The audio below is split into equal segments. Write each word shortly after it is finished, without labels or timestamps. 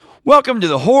Welcome to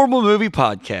the Horrible Movie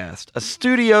Podcast, a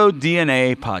Studio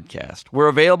DNA podcast. We're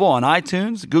available on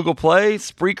iTunes, Google Play,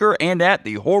 Spreaker, and at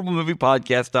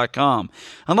thehorriblemoviepodcast.com.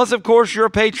 Unless, of course, you're a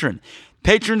patron.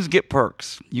 Patrons get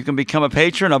perks. You can become a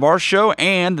patron of our show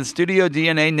and the Studio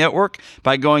DNA network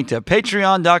by going to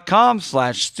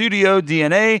patreon.com/Studio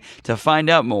DNA to find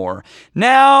out more.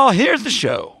 Now, here's the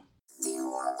show.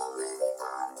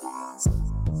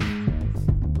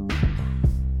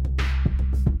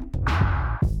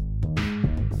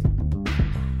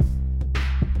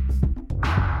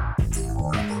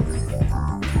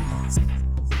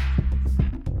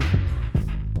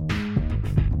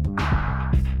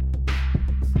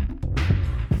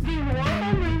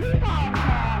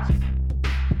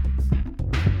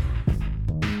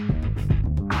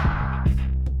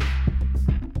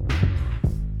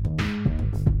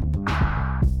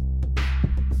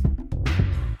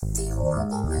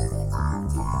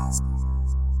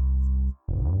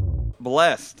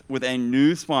 Blessed with a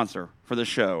new sponsor for the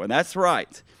show, and that's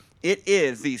right. It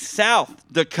is the South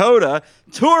Dakota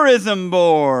Tourism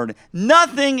Board.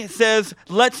 Nothing says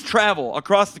let's travel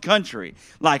across the country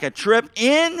like a trip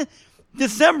in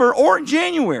December or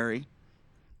January.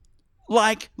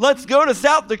 Like, let's go to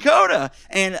South Dakota.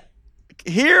 And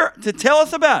here to tell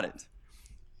us about it,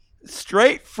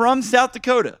 straight from South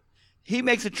Dakota, he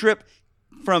makes a trip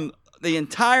from the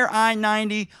entire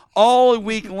I-90 all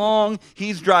week long.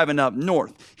 He's driving up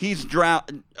north. He's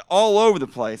all over the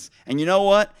place. And you know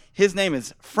what? His name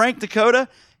is Frank Dakota.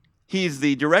 He's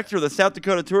the director of the South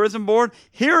Dakota Tourism Board.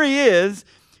 Here he is,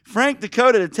 Frank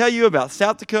Dakota, to tell you about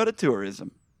South Dakota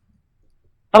tourism.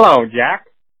 Hello, Jack.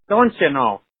 Don't you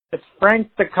know, it's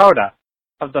Frank Dakota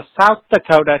of the South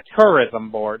Dakota Tourism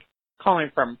Board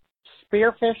calling from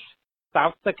Spearfish,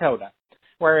 South Dakota,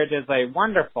 where it is a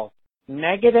wonderful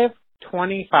negative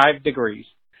 25 degrees.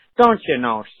 Don't you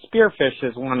know, Spearfish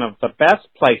is one of the best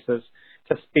places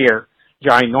to spear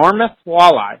ginormous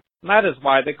walleye. That is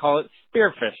why they call it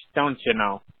Spearfish, don't you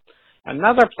know.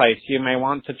 Another place you may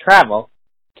want to travel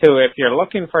to if you're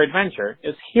looking for adventure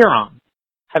is Huron.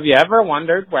 Have you ever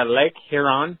wondered where Lake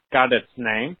Huron got its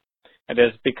name? It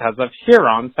is because of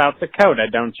Huron, South Dakota,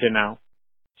 don't you know.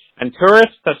 And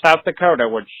tourists to South Dakota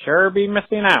would sure be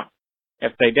missing out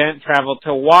if they didn't travel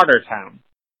to Watertown.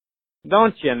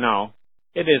 Don't you know,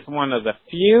 it is one of the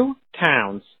few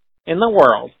towns in the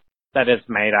world that is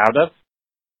made out of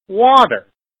water.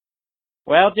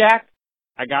 Well, Jack,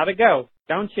 I gotta go,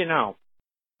 don't you know.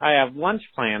 I have lunch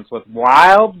plans with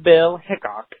Wild Bill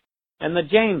Hickok and the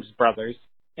James brothers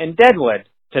in Deadwood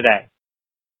today.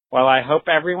 Well, I hope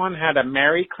everyone had a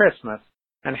Merry Christmas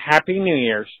and Happy New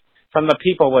Year's from the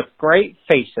people with great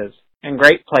faces and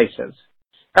great places.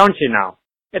 Don't you know,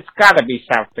 it's gotta be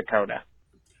South Dakota.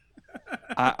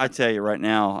 I tell you right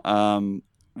now,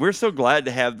 we're so glad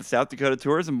to have the South Dakota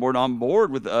Tourism Board on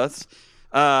board with us.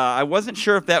 I wasn't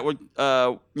sure if that would,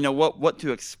 what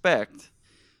to expect,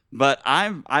 but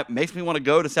it makes me want to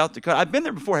go to South Dakota. I've been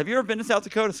there before. Have you ever been to South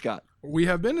Dakota, Scott? We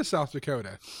have been to South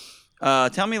Dakota.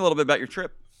 Tell me a little bit about your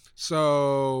trip.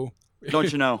 So,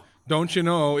 don't you know? Don't you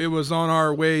know? It was on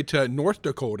our way to North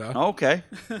Dakota. Okay.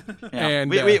 Yeah. And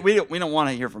we don't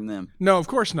want to hear from them. No, of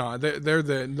course not. They're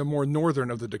the more northern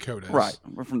of the Dakotas. Right.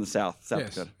 We're from the South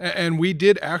yes. Dakota. And we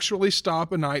did actually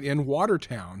stop a night in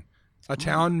Watertown, a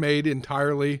town made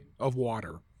entirely of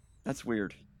water. That's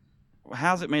weird.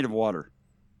 How's it made of water?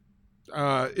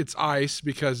 It's ice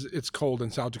because it's cold in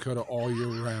South Dakota all year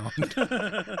round.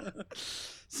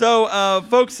 So,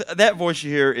 folks, that voice you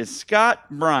hear is Scott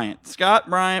Bryant. Scott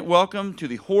Bryant, welcome to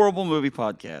the Horrible Movie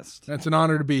Podcast. That's an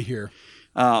honor to be here.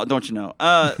 Don't you know?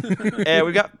 And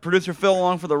we got producer Phil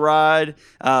along for the ride.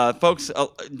 Folks,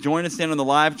 join us in on the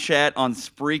live chat on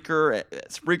Spreaker at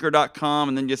Spreaker.com,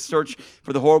 and then just search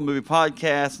for the Horrible Movie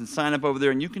Podcast and sign up over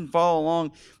there, and you can follow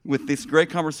along with this great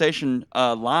conversation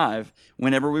live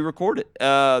whenever we record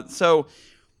it. So,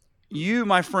 you,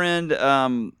 my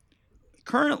friend,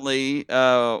 currently,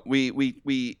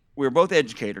 we're both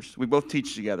educators. We both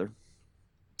teach together.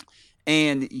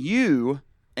 And you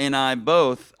and I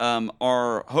both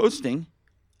are hosting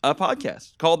a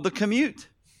podcast called The Commute.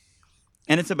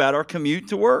 And it's about our commute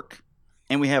to work.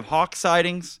 And we have hawk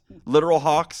sightings, literal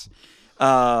hawks.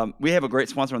 We have a great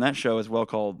sponsor on that show as well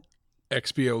called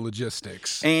XPO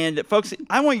Logistics. And folks,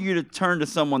 I want you to turn to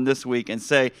someone this week and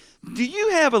say, do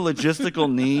you have a logistical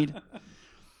need?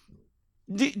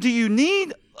 Do you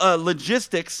need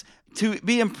logistics to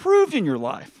be improved in your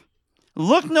life?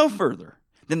 Look no further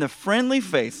than the friendly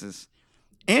faces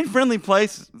and friendly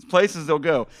places they'll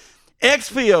go.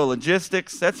 XPO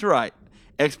Logistics, that's right.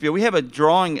 XPO. We have a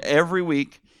drawing every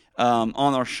week on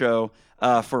our show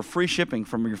for free shipping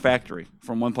from your factory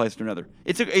from one place to another.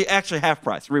 It's actually half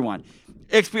price. Rewind.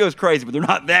 XPO is crazy, but they're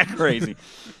not that crazy.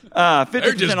 50%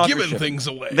 They're just off your giving shipping. things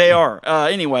away. They are.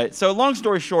 Anyway, so long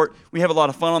story short, we have a lot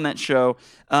of fun on that show.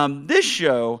 This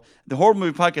show, the Horror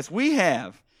Movie Podcast, we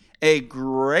have a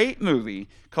great movie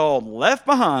called Left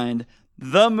Behind,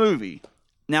 the movie.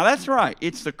 Now, that's right.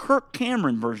 It's the Kirk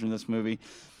Cameron version of this movie.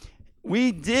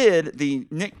 We did the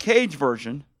Nick Cage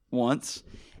version once,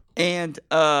 and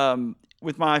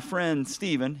with my friend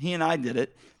Steven, he and I did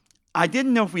it. I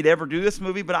didn't know if we'd ever do this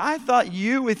movie, but I thought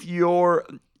you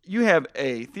have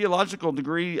a theological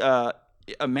degree, a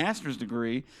master's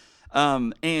degree,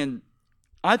 and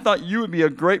I thought you would be a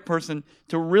great person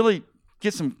to really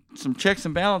get some checks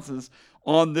and balances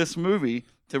on this movie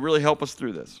to really help us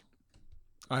through this.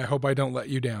 I hope I don't let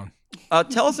you down.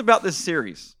 Tell us about this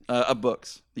series of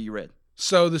books that you read.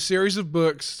 So the series of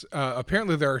books,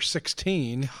 apparently there are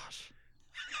 16. Gosh.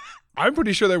 I'm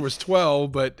pretty sure there was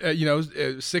 12, but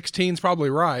 16 is probably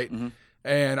right. Mm-hmm.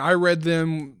 And I read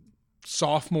them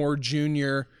sophomore,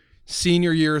 junior,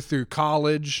 senior year through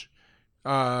college.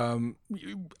 I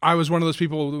was one of those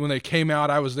people when they came out.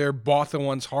 I was there, bought the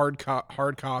ones hard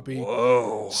copy.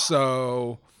 Whoa!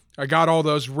 So I got all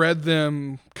those, read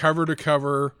them cover to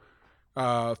cover.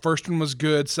 First one was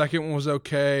good, second one was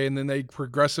okay, and then they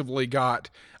progressively got,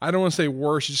 I don't want to say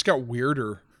worse, it just got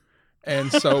weirder.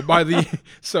 And so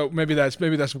maybe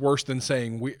that's worse than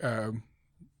saying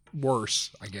worse,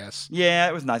 I guess. Yeah,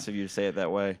 it was nice of you to say it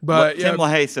that way. But Tim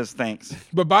LaHaye says thanks.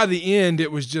 But by the end,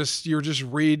 it was just, you're just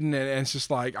reading, and it's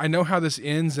just like, I know how this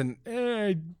ends, and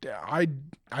I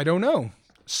don't know.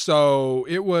 So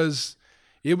it was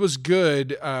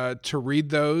good to read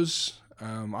those.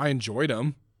 I enjoyed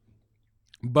them.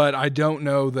 But I don't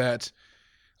know that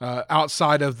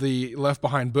outside of the Left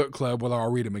Behind Book Club whether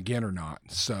I'll read them again or not.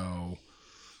 So,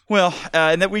 well,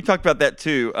 and that we talked about that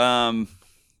too.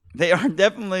 They are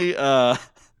definitely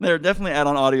they're definitely out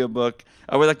on audiobook.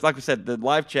 Like we said, the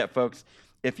live chat folks.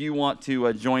 If you want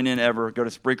to join in ever, go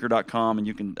to Spreaker.com and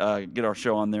you can get our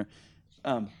show on there.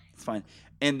 It's fine.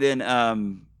 And then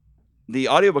the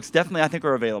audiobooks definitely, I think,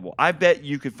 are available. I bet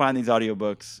you could find these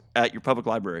audiobooks at your public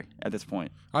library at this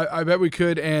point. I bet we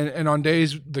could, and on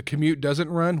days the commute doesn't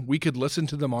run, we could listen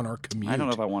to them on our commute. I don't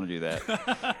know if I want to do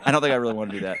that. I don't think I really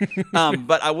want to do that.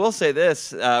 But I will say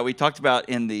this. We talked about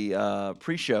in the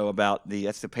pre-show about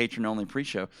that's the patron-only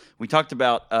pre-show. We talked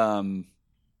about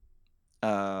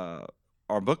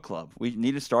our book club. We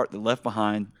need to start the Left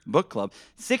Behind book club.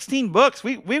 16 books.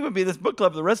 We would be this book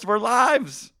club the rest of our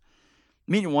lives.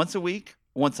 Meeting once a week,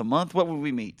 once a month. What would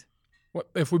we meet? What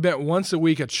if we met once a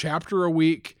week, a chapter a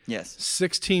week? Yes.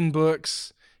 16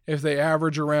 books. If they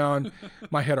average around,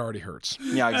 my head already hurts.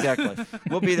 Yeah, exactly.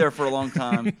 We'll be there for a long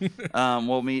time.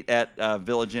 We'll meet at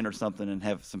Village Inn or something and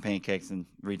have some pancakes and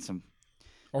read some.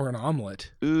 Or an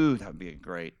omelet. Ooh, that would be a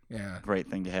great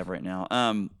thing to have right now.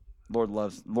 Lord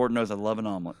knows I love an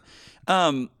omelet.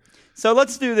 So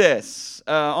let's do this.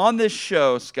 On this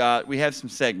show, Scott, we have some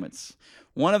segments.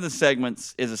 One of the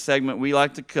segments is a segment we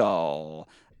like to call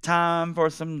Time for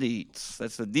Some Deets.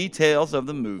 That's the details of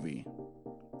the movie.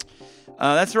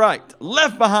 That's right.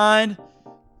 Left Behind,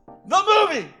 the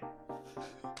movie.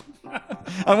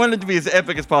 I wanted it to be as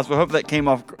epic as possible. I hope that came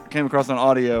across on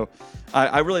audio.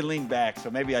 I really leaned back,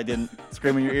 so maybe I didn't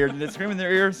scream in your ear. Did it scream in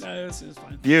their ears? No, it was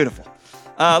fine. Beautiful.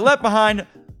 Left Behind,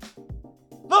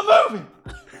 the movie.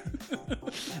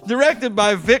 Directed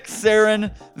by Vic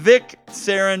Sarin. Vic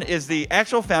Sarin is the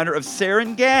actual founder of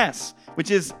Sarin Gas,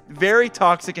 which is very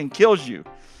toxic and kills you.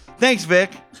 Thanks,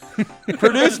 Vic.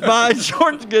 Produced by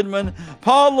George Goodman,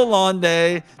 Paul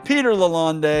Lalonde, Peter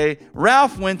Lalonde,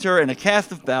 Ralph Winter, and a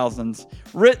cast of thousands.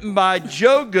 Written by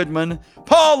Joe Goodman,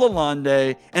 Paul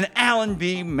Lalonde, and Alan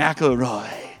B.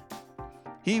 McElroy.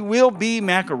 He will be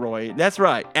McElroy. That's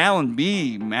right, Alan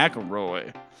B.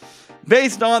 McElroy.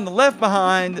 Based on the Left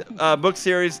Behind book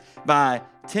series by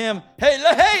Tim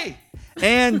LaHaye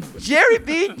and Jerry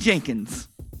B. Jenkins.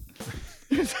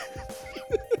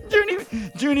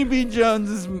 Junie B.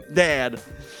 Jones' dad.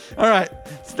 All right.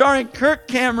 Starring Kirk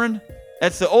Cameron.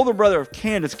 That's the older brother of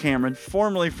Candace Cameron,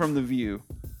 formerly from The View.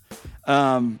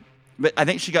 But I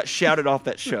think she got shouted off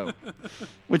that show,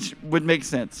 which would make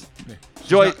sense.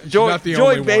 Joy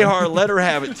Behar let her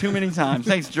have it too many times.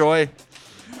 Thanks, Joy.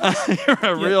 You're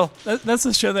a real. That's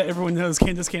the show that everyone knows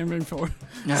Candace Cameron for.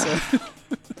 So.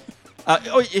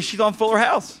 She's on Fuller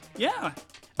House. Yeah.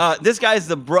 This guy is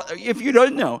the brother. If you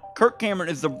don't know, Kirk Cameron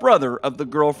is the brother of the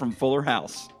girl from Fuller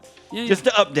House. Yeah, just to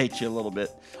update you a little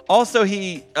bit. Also,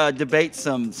 he debates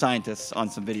some scientists on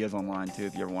some videos online too.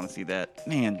 If you ever want to see that,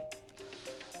 man.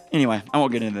 Anyway, I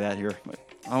won't get into that here. But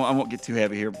I won't get too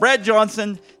heavy here. Brad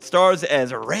Johnson stars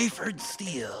as Rayford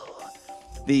Steele,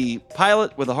 the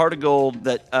pilot with a heart of gold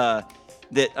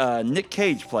that Nick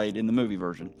Cage played in the movie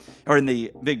version, or in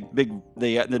the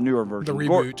the newer version. The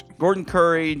reboot. Gordon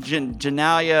Curry,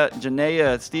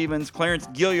 Janaea Stevens, Clarence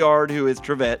Gilliard, who is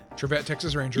Trevette,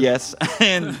 Texas Ranger. Yes,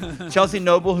 and Chelsea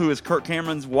Noble, who is Kirk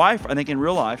Cameron's wife, I think in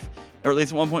real life, or at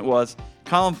least at one point was.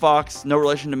 Colin Fox, no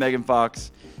relation to Megan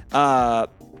Fox.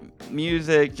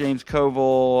 Music, James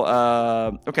Covel.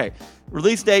 Okay,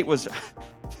 release date was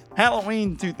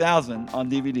Halloween 2000 on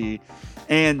DVD,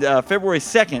 and February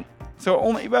 2nd, so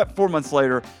only about 4 months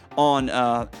later, on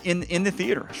in the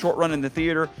theater. Short run in the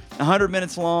theater, 100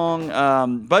 minutes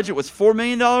long. Budget was $4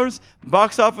 million.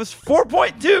 Box office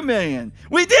 $4.2 million.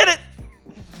 We did it.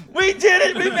 We did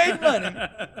it. We made money.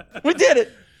 We did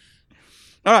it.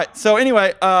 All right. So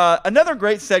anyway, another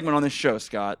great segment on this show,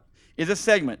 Scott, is a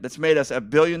segment that's made us $1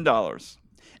 billion.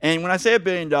 And when I say $1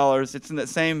 billion, it's in that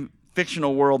same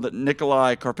fictional world that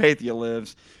Nikolai Carpathia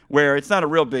lives, where it's not a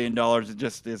real $1 billion. It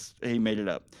just is. He made it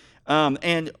up.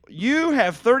 And you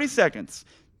have 30 seconds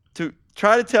to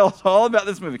try to tell us all about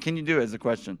this movie. Can you do it as a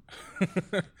question?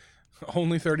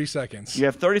 Only 30 seconds. You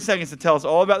have 30 seconds to tell us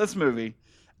all about this movie,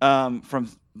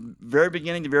 from very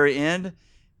beginning to very end.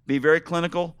 Be very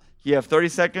clinical. You have 30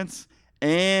 seconds,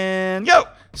 and go.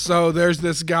 So there's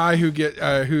this guy who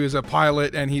is a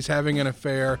pilot, and he's having an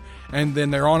affair, and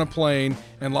then they're on a plane,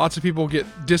 and lots of people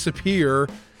disappear,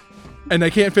 and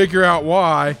they can't figure out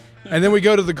why. And then we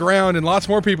go to the ground, and lots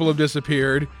more people have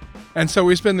disappeared. And so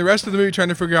we spend the rest of the movie trying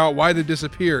to figure out why they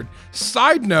disappeared.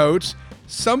 Side note,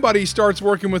 somebody starts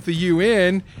working with the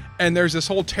UN, and there's this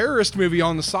whole terrorist movie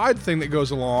on the side thing that goes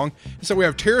along. So we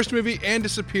have terrorist movie and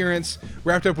disappearance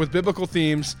wrapped up with biblical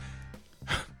themes.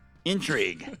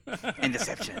 Intrigue and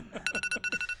deception.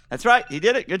 That's right. He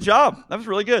did it. Good job. That was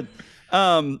really good.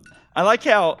 I like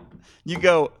how you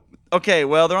go, okay,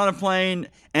 well, they're on a plane,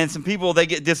 and some people, they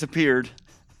get disappeared.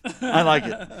 I like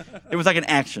it. It was like an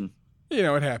action. You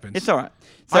know, it happens. It's all right.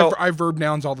 So I verb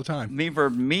nouns all the time.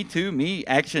 Me too. Me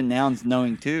action nouns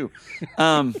knowing too.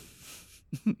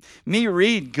 Me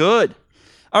read good.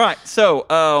 All right.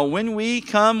 So when we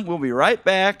come, we'll be right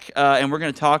back, and we're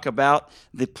going to talk about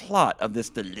the plot of this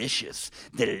delicious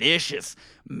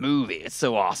movie. It's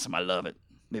so awesome. I love it.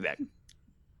 Be back.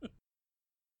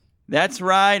 That's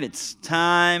right. It's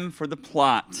time for the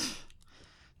plot.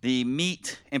 The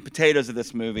meat and potatoes of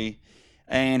this movie.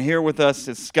 And here with us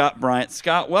is Scott Bryant.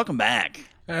 Scott, welcome back.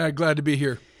 Glad to be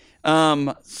here.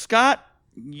 Scott,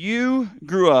 you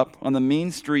grew up on the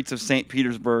mean streets of St.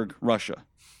 Petersburg, Russia.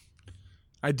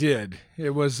 I did.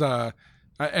 It was, and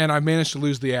I managed to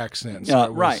lose the accent. So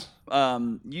right.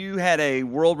 You had a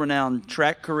world-renowned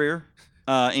track career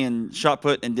in shot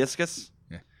put and discus,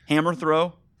 hammer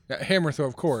throw. Hammer throw,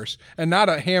 of course, and not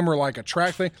a hammer like a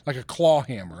track thing, like a claw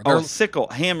hammer. Sickle,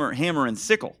 hammer and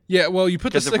sickle. Yeah, well, you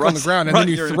put the stick on the ground and then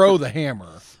you throw the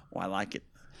hammer. Oh, I like it.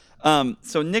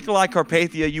 So Nikolai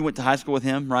Carpathia, you went to high school with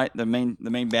him, right? The main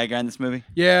bad guy in this movie.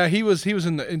 Yeah, he was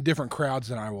in different crowds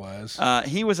than I was.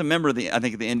 He was a member of the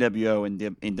NWO and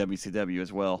in WCW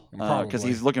as well, because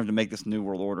he's looking to make this new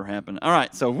world order happen. All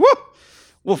right, so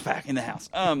Wolfpack in the house.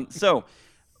 So.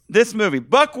 This movie,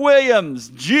 Buck Williams,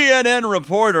 GNN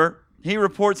reporter, he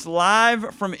reports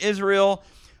live from Israel,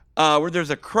 where there's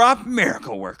a crop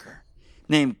miracle worker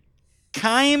named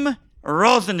Chaim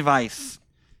Rosenweig.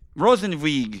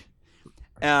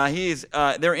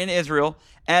 They're in Israel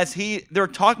they're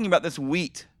talking about this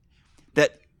wheat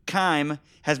that Chaim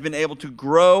has been able to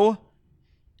grow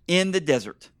in the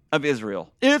desert of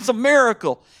Israel. It's a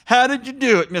miracle. How did you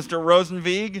do it, Mr.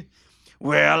 Rosenweig?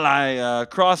 Well, I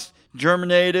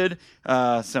cross-germinated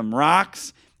some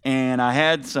rocks, and I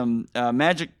had some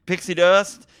magic pixie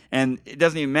dust, and it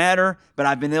doesn't even matter, but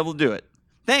I've been able to do it.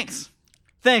 Thanks,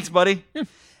 buddy.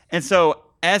 And so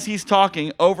as he's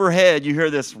talking, overhead, you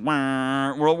hear this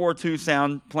World War II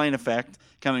sound plane effect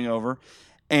coming over,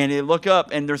 and you look up,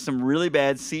 and there's some really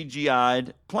bad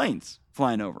CGI'd planes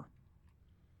flying over.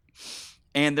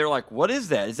 And they're like, what is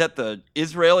that? Is that the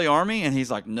Israeli army? And he's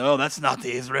like, no, that's not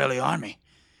the Israeli army.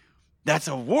 That's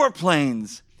a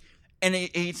warplanes. And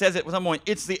he says at some point,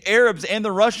 it's the Arabs and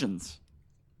the Russians.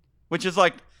 Which is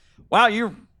like, wow,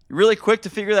 you're really quick to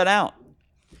figure that out.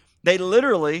 They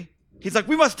literally, he's like,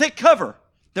 we must take cover.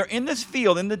 They're in this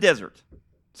field in the desert,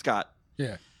 Scott.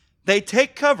 Yeah. They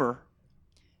take cover,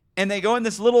 and they go in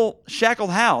this little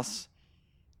shackled house,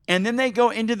 and then they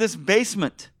go into this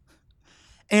basement.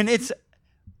 And it's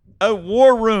a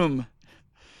war room.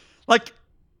 Like,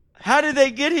 how did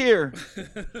they get here?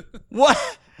 What?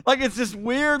 Like, it's this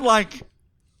weird, like,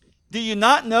 do you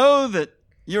not know that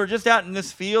You were just out in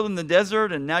this field in the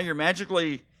desert, and now you're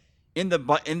magically in the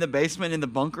basement in the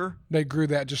bunker. They grew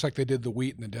that just like they did the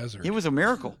wheat in the desert. It was a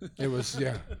miracle. It was,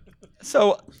 yeah.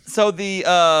 So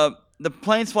the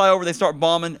planes fly over. They start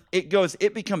bombing.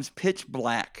 It becomes pitch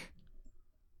black.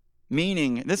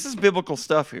 Meaning, this is biblical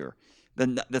stuff here.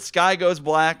 The sky goes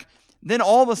black. Then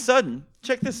all of a sudden,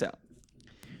 check this out.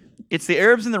 It's the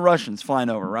Arabs and the Russians flying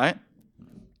over, right?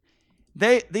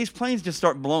 These planes just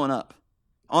start blowing up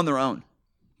on their own,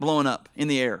 blowing up in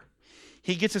the air.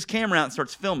 He gets his camera out and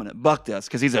starts filming it. Buck does,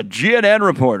 because he's a GNN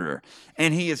reporter.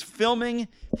 And he is filming.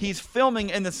 He's filming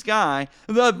in the sky.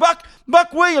 Buck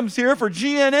Williams here for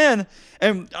GNN.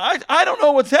 And I don't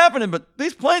know what's happening, but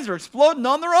these planes are exploding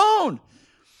on their own.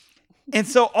 And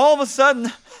so all of a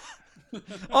sudden,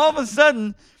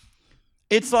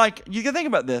 it's like, you can think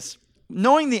about this.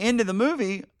 Knowing the end of the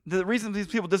movie, the reason these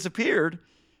people disappeared,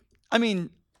 I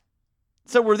mean,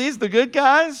 so were these the good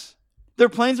guys? Their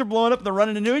planes are blowing up and they're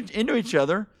running into each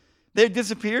other. They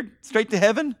disappeared straight to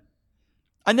heaven?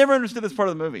 I never understood this part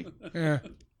of the movie. Yeah.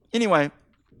 Anyway,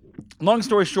 long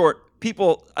story short,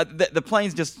 people, the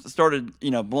planes just started,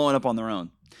 blowing up on their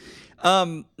own.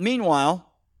 Meanwhile,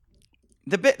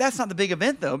 that's not the big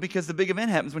event, though, because the big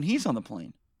event happens when he's on the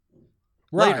plane.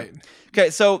 Right. Later. Okay,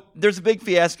 so there's a big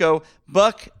fiasco.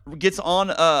 Buck gets on,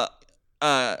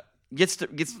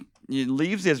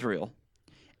 leaves Israel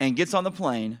and gets on the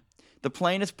plane. The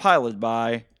plane is piloted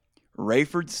by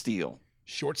Rayford Steele.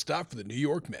 Shortstop for the New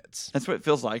York Mets. That's what it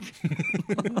feels like.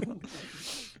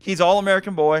 He's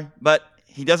all-American boy, but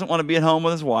he doesn't want to be at home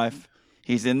with his wife.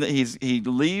 He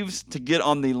leaves to get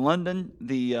on the London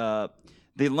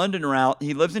route.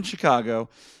 He lives in Chicago.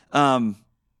 He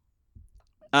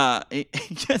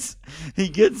gets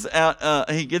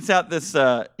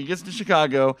to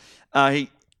Chicago.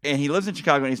 He lives in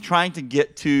Chicago, and he's trying to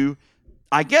get to,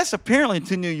 I guess, apparently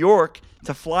to New York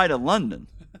to fly to London.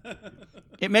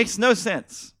 It makes no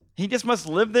sense. He just must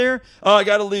live there. Oh, I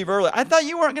got to leave early. I thought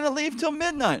you weren't going to leave till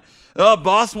midnight. Oh,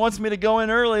 boss wants me to go in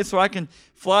early so I can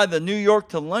fly the New York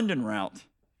to London route.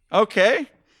 Okay.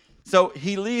 So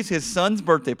he leaves his son's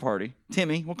birthday party.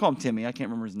 Timmy. We'll call him Timmy. I can't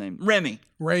remember his name. Remy.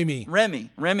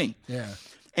 Yeah.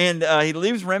 And he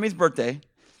leaves Remy's birthday.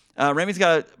 Remy's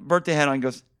got a birthday hat on and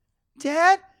goes,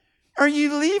 Dad, are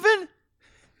you leaving?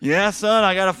 Yeah, son,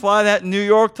 I got to fly that New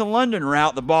York to London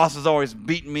route the boss is always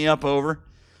beating me up over.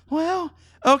 Well,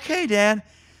 okay, Dad.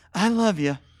 I love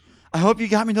you. I hope you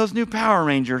got me those new Power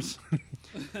Rangers.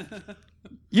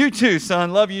 You too,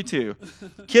 son. Love you too.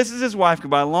 Kisses his wife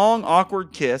goodbye. Long,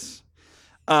 awkward kiss.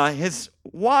 His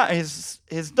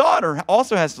daughter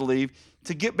also has to leave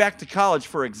to get back to college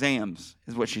for exams,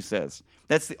 is what she says.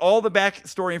 That's all the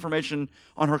backstory information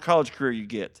on her college career you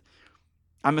get.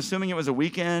 I'm assuming it was a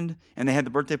weekend, and they had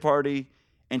the birthday party,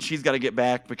 and she's got to get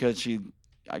back because she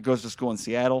goes to school in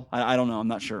Seattle. I don't know. I'm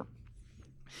not sure.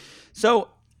 So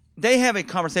they have a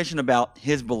conversation about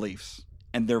his beliefs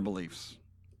and their beliefs.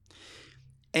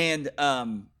 And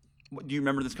do you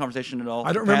remember this conversation at all?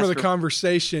 I don't remember the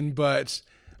conversation, but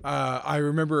I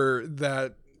remember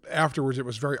that afterwards it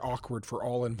was very awkward for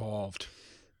all involved.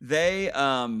 They,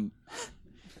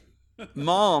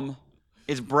 Mom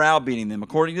is browbeating them,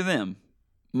 according to them.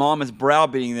 Mom is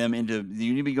browbeating them into,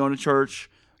 you need to be going to church.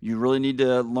 You really need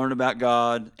to learn about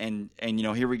God. And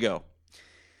here we go.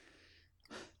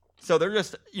 So they're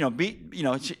just,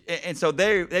 and so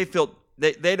they feel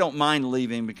they don't mind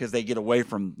leaving because they get away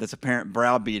from this apparent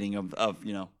browbeating of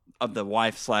the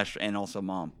wife / and also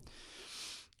mom.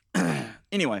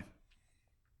 Anyway,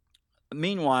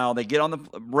 meanwhile,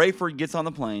 Rayford gets on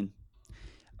the plane.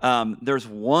 There's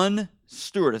one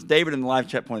stewardess. David in the live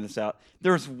chat pointed this out.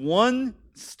 There's one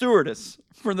stewardess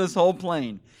for this whole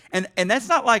plane, and that's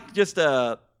not like that's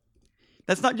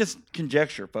not just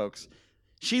conjecture, folks.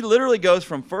 She literally goes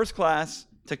from first class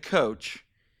to coach,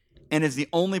 and is the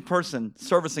only person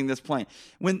servicing this plane.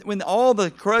 When all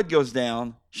the crud goes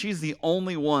down, she's the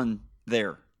only one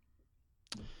there.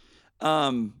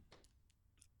 You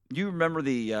remember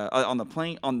the on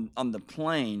the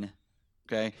plane,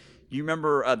 okay? You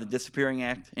remember the disappearing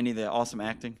act? Any of the awesome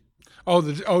acting?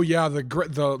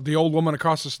 The old woman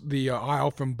across the aisle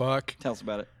from Buck. Tell us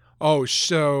about it. Oh,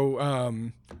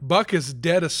 so Buck is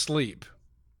dead asleep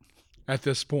at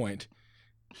this point.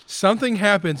 Something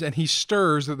happens and he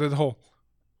stirs. The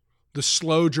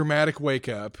slow dramatic wake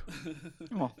up.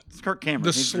 Well, it's Kirk Cameron.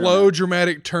 The slow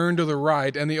dramatic turn to the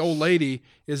right, and the old lady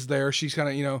is there. She's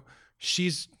kind of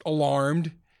she's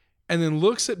alarmed, and then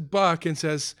looks at Buck and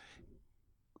says,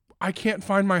 "I can't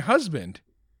find my husband."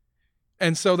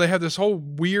 And so they have this whole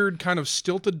weird kind of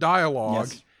stilted dialogue.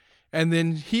 Yes. And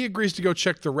then he agrees to go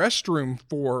check the restroom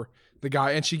for the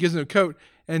guy, and she gives him a coat.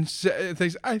 and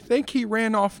thinks, I think he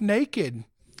ran off naked.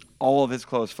 All of his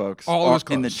clothes, folks. All of his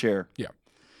clothes. In the chair. Yeah.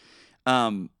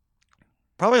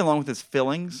 Probably along with his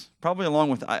fillings. Probably along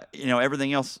with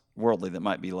everything else worldly that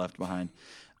might be left behind.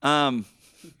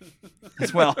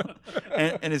 As well,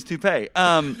 and his toupee.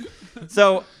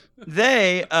 So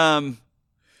they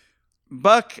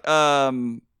Buck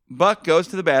goes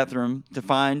to the bathroom to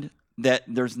find that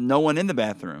there's no one in the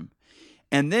bathroom.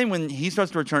 And then when he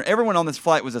starts to return, everyone on this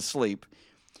flight was asleep.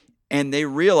 And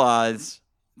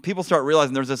people start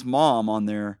realizing there's this mom on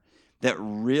there that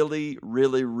really,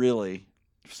 really, really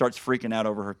starts freaking out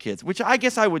over her kids, which I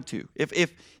guess I would too.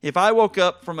 If I woke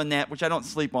up from a nap, which I don't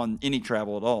sleep on any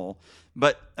travel at all,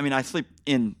 but I mean, I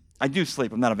do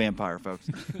sleep. I'm not a vampire, folks.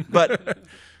 But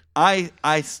I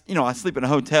sleep in a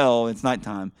hotel. It's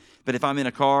nighttime. But if I'm in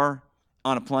a car,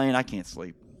 on a plane, I can't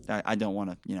sleep. I don't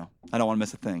want to, I don't want to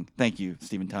miss a thing. Thank you,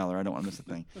 Steven Tyler. I don't want to miss a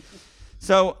thing.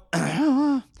 So,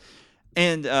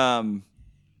 and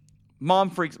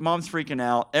mom's freaking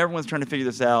out. Everyone's trying to figure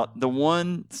this out. The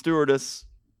one stewardess,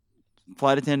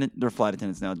 flight attendant, they're flight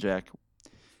attendants now, Jack.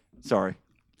 Sorry.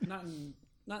 Not in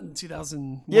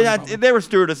 2001. Yeah, probably. they were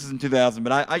stewardesses in 2000,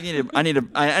 but I need to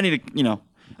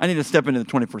step into the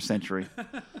 21st century.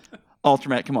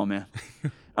 Ultramat, come on, man.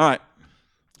 All right.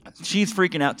 She's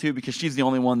freaking out too because she's the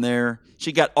only one there.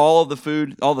 She got all of the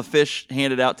food, all the fish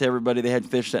handed out to everybody. They had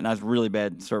fish that night. It was really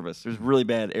bad service. It was really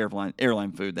bad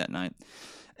airline food that night.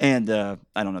 And I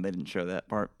don't know, they didn't show that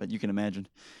part, but you can imagine.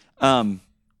 And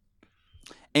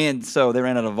so they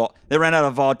ran out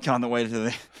of vodka on the way to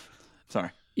the. Sorry.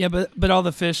 Yeah, but all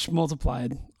the fish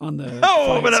multiplied on the.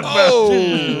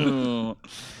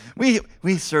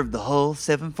 We served the whole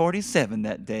 747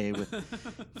 that day with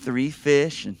 3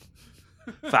 fish and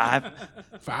 5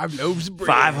 loaves of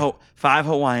bread, 5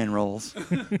 Hawaiian rolls.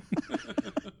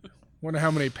 Wonder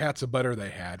how many pats of butter they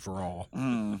had for all.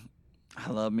 I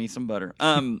love me some butter.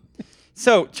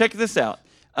 So check this out.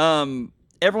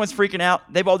 Everyone's freaking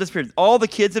out. They've all disappeared. All the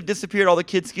kids have disappeared. All the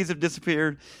kid skis have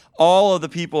disappeared. All of the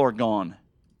people are gone.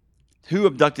 Who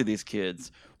abducted these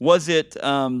kids? Was it the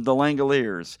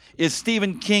Langoliers? Is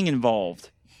Stephen King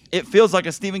involved? It feels like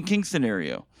a Stephen King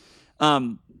scenario.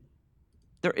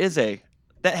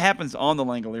 That happens on the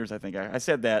Langoliers, I think. I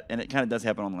said that, and it kind of does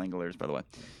happen on the Langoliers, by the way,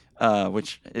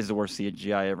 which is the worst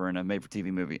CGI ever in a made-for-TV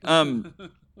movie.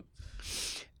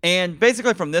 And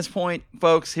basically from this point,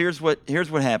 folks, here's what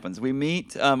happens. We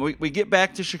meet, we get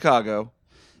back to Chicago.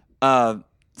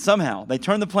 Somehow, they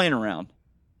turn the plane around.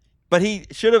 But he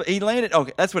landed,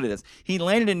 okay, that's what it is. He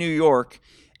landed in New York,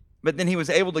 but then he was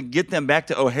able to get them back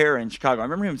to O'Hara in Chicago. I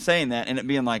remember him saying that and it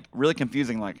being like really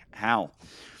confusing, like how?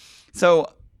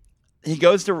 So he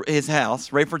goes to his house,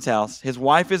 Rayford's house. His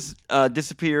wife has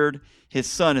disappeared. His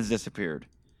son has disappeared.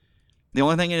 The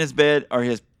only thing in his bed are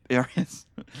his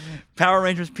Power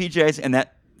Rangers PJs and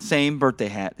that same birthday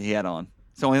hat he had on.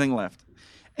 It's the only thing left.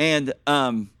 And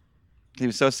he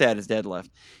was so sad his dad left.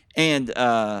 And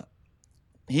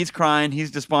he's crying.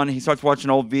 He's despondent. He starts watching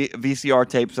old VCR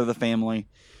tapes of the family.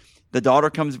 The daughter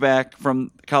comes back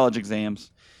from college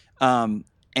exams. And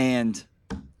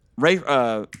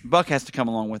Buck has to come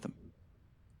along with him.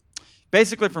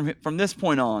 Basically, from this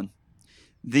point on,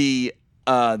 they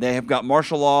have got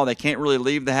martial law. They can't really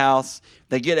leave the house.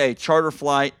 They get a charter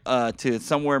flight to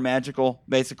somewhere magical,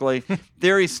 basically.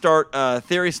 Theories start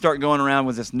going around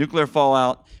with this nuclear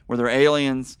fallout where there are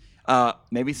aliens,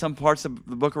 maybe some parts of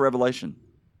the Book of Revelation.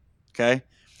 Okay?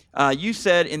 You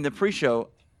said in the pre-show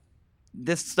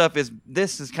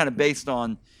this is kind of based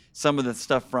on some of the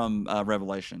stuff from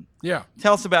Revelation. Yeah.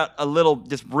 Tell us about a little,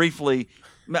 just briefly.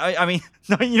 I mean,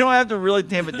 no, you don't have to really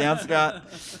tamp it down, Scott,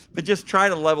 but just try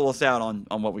to level us out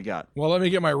on what we got. Well, let me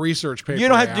get my research paper. You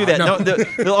don't have to do that. No,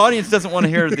 the audience doesn't want to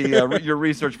hear your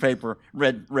research paper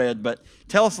read, but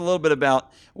tell us a little bit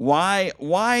about why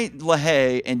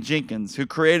LaHaye and Jenkins, who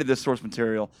created this source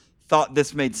material, thought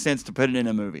this made sense to put it in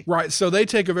a movie. Right. So they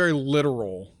take a very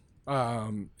literal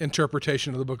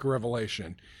interpretation of the Book of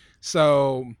Revelation.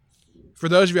 So for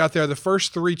those of you out there, the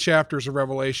first 3 chapters of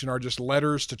Revelation are just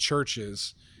letters to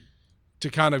churches to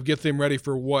kind of get them ready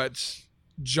for what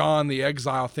John the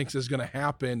exile thinks is going to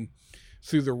happen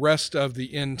through the rest of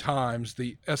the end times,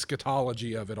 the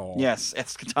eschatology of it all. Yes,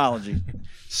 eschatology.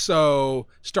 So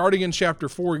starting in chapter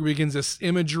 4, it begins this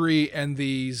imagery and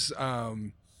these,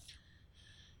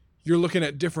 you're looking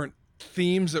at different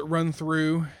themes that run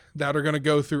through that are going to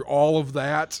go through all of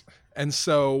that. And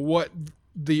so what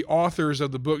the authors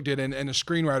of the book did and the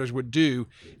screenwriters would do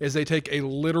is they take a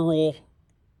literal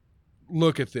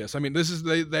look at this. I mean, this is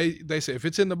they say if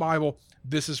it's in the Bible,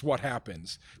 this is what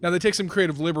happens. Now they take some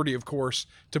creative liberty, of course,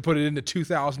 to put it into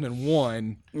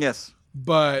 2001. Yes.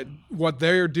 But what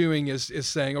they're doing is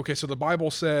saying, okay, so the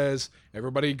Bible says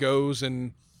everybody goes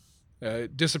and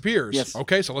disappears. Yes.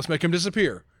 Okay, so let's make him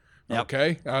disappear. Yep.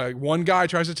 Okay, one guy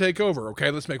tries to take over.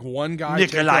 Okay, let's make one guy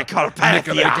Nikolai take over. Carpathia.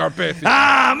 Nikolai Carpathia.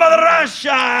 Ah, Mother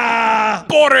Russia!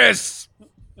 Boris.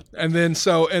 And then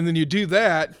you do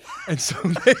that, and so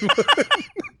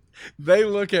they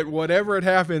look at whatever it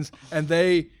happens and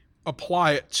they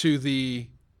apply it to the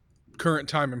current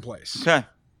time and place. Okay.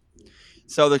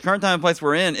 So the current time and place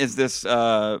we're in is this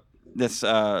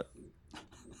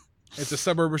It's a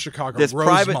suburb of Chicago. this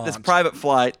Rosemont. private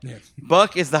flight. Yeah.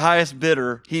 Buck is the highest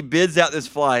bidder. He bids out this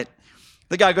flight.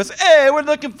 The guy goes, "Hey, we're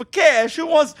looking for cash. Who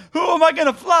am I going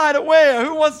to fly to where?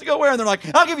 Who wants to go where?" And they're like,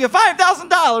 "I'll give you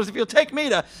 $5,000 if you'll take me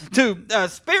to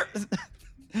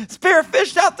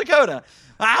Spearfish, South Dakota.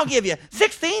 I'll give you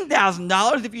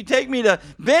 $16,000 if you take me to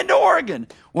Bend, Oregon.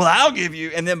 Well, I'll give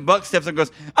you." And then Buck steps up and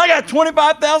goes, "I got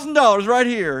 $25,000 right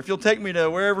here if you'll take me to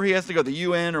wherever he has to go, the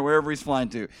UN or wherever he's flying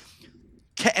to."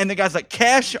 And the guy's like,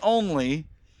 "Cash only."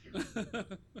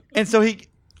 And so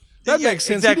That makes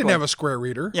sense. Exactly. He didn't have a square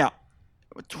reader. Yeah.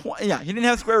 He didn't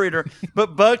have a square reader,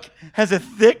 but Buck has a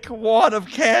thick wad of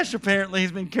cash. Apparently,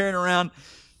 he's been carrying around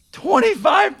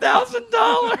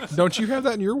 $25,000. Don't you have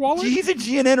that in your wallet? He's a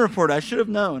GNN reporter. I should have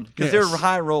known because they're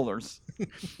high rollers.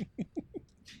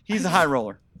 He's a high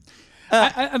roller.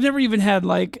 I've never even had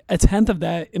like a tenth of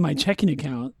that in my checking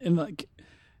account, and like,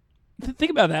 think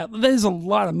about that. That is a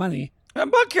lot of money.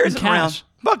 Buck carries it around. Cash.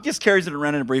 Buck just carries it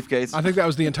around in a briefcase. I think that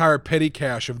was the entire petty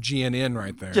cash of GNN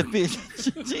right there. Just be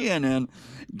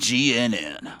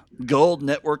GNN, Gold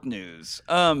Network News.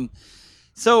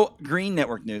 So Green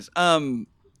Network News.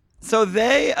 So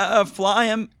they fly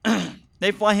him.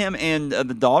 They fly him and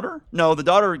the daughter. No, the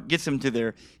daughter gets him to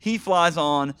there. He flies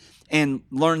on and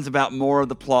learns about more of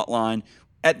the plot line.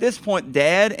 At this point,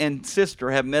 Dad and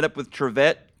sister have met up with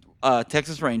Trevette,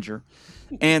 Texas Ranger,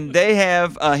 and they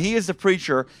have. He is the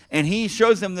preacher, and he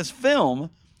shows them this film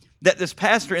that this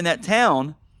pastor in that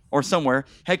town or somewhere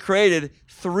had created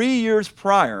 3 years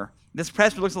prior. This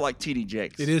pastor looks like T.D.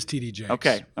 Jakes. It is T.D. Jakes.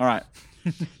 Okay, all right.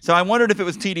 So I wondered if it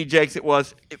was T.D. Jakes. It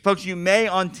was. Folks, you may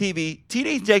on TV.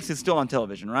 T.D. Jakes is still on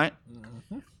television, right?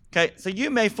 Mm-hmm. Okay, so you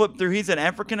may flip through. He's an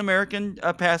African-American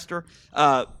pastor,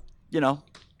 well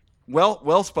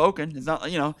spoken. It's not,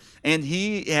 and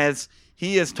he is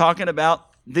talking about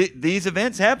these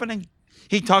events happening.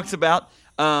 He talks about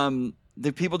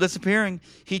the people disappearing.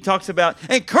 He talks about,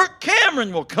 and Kirk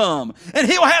Cameron will come, and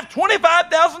he will have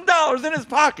 $25,000 in his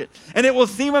pocket, and it will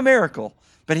seem a miracle,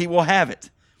 but he will have it.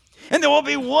 And there will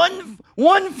be one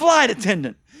flight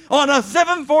attendant on a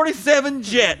 747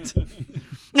 jet,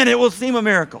 and it will seem a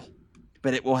miracle,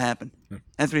 but it will happen.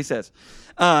 That's what he says.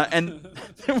 And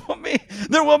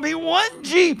there will be one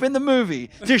Jeep in the movie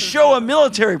to show a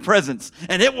military presence,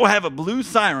 and it will have a blue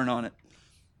siren on it.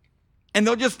 And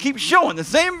they'll just keep showing the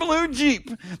same blue Jeep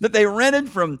that they rented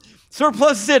from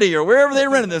Surplus City or wherever they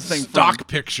rented this thing Stock from.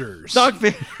 pictures. Stock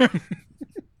pictures.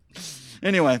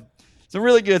 Anyway, some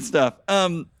really good stuff.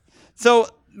 So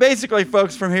basically,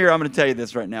 folks, from here, I'm going to tell you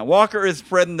this right now. Walker is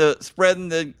spreading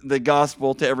the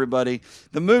gospel to everybody.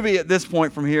 The movie at this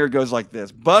point from here goes like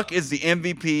this. Buck is the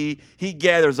MVP. He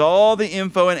gathers all the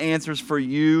info and answers for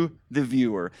you, the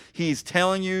viewer. He's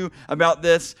telling you about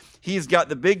this. He's got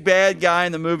the big bad guy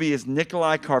in the movie is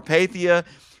Nikolai Carpathia.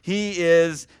 He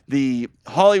is the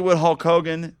Hollywood Hulk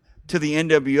Hogan to the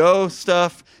NWO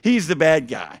stuff. He's the bad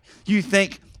guy. You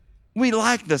think, we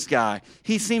like this guy.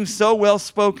 He seems so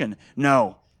well-spoken.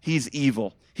 No, he's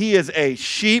evil. He is a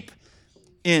sheep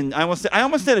in, I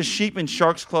almost said a sheep in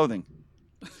shark's clothing.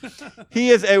 He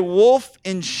is a wolf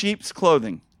in sheep's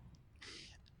clothing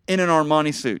in an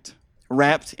Armani suit,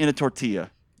 wrapped in a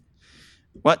tortilla.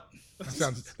 What?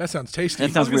 That sounds tasty.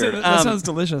 That sounds weird. That sounds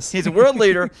delicious. He's a world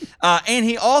leader, and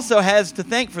he also has to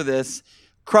thank for this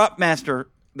the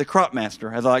crop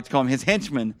master, as I like to call him, his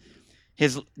henchman,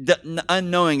 his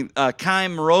unknowing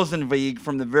Chaim Rosenweg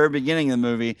from the very beginning of the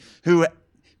movie, who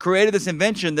created this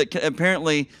invention that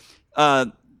apparently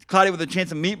Cloudy with a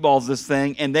Chance of Meatballs this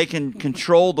thing, and they can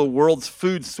control the world's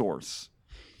food source.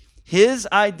 His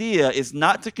idea is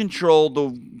not to control the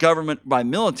government by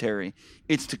military.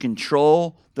 It's to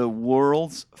control the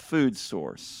world's food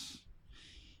source.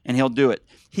 And he'll do it.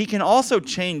 He can also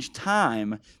change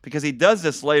time because he does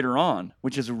this later on,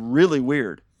 which is really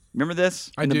weird. Remember this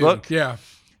in the book? Yeah.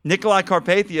 Nikolai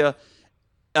Carpathia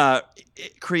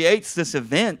creates this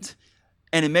event,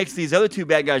 and it makes these other two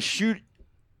bad guys shoot.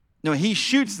 No, he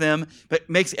shoots them, but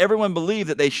makes everyone believe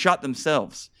that they shot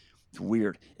themselves. It's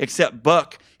weird. Except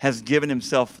Buck has given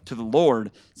himself to the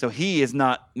Lord, so he is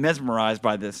not mesmerized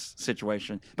by this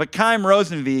situation. But Chaim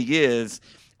Rosenweg is.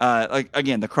 Like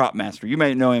again, the Crop Master. You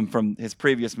may know him from his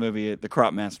previous movie, The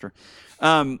Crop Master.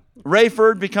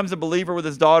 Rayford becomes a believer with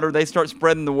his daughter. They start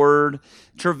spreading the word.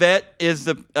 Trevette is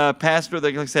the pastor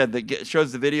that, like I said, that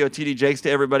shows the video of T.D. Jakes to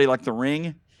everybody like The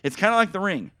Ring. It's kind of like The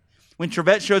Ring. When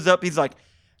Trevette shows up, he's like,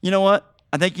 you know what?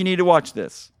 I think you need to watch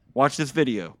this. Watch this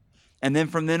video. And then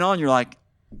from then on, you're like,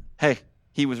 hey,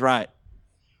 he was right.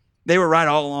 They were right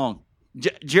all along.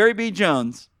 Jerry B.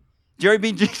 Jenkins,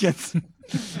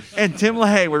 and Tim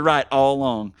LaHaye were right all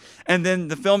along. And then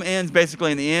the film ends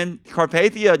basically in the end.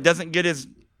 Carpathia doesn't get his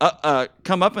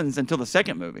comeuppance until the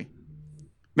second movie.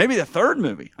 Maybe the third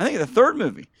movie. I think the third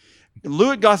movie.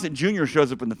 Louis Gossett Jr.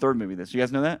 shows up in the third movie. You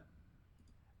guys know that?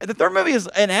 The third movie is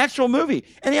an actual movie.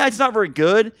 And yeah, it's not very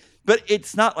good, but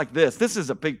it's not like this. This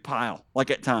is a big pile, like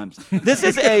at times.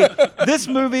 This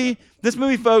movie,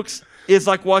 folks, is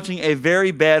like watching a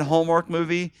very bad Hallmark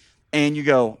movie, and you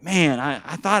go, man,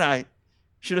 I thought I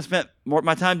should have spent more of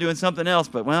my time doing something else,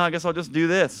 but well, I guess I'll just do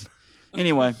this.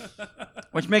 Anyway,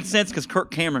 which makes sense because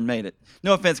Kirk Cameron made it.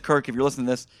 No offense, Kirk, if you're listening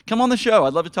to this. Come on the show.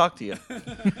 I'd love to talk to you.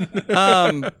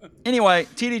 Anyway,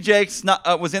 T.D. Jakes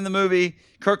was in the movie.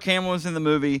 Kirk Cameron was in the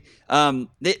movie.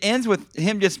 It ends with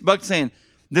him just saying,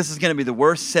 this is going to be the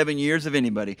worst 7 years of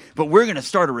anybody, but we're going to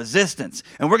start a resistance,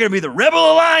 and we're going to be the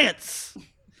Rebel Alliance.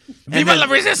 Viva la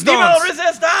resistance! Viva la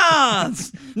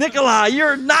resistance! Nikolai,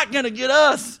 you're not going to get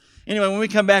us. Anyway, when we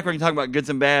come back, we're going to talk about goods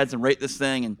and bads and rate this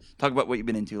thing and talk about what you've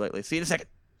been into lately. See you in a second.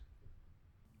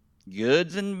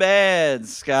 Goods and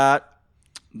bads, Scott.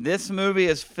 This movie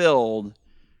is filled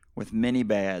with many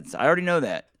bads. I already know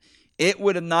that. It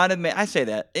would have not have made, I say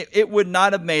that, it would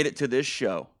not have made it to this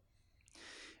show.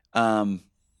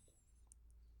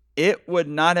 It would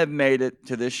not have made it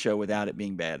to this show without it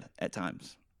being bad at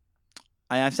times.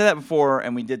 I've said that before,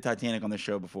 and we did Titanic on this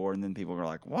show before, and then people were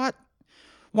like, what?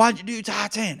 Why'd you do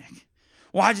Titanic?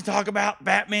 Why'd you talk about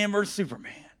Batman versus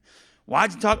Superman?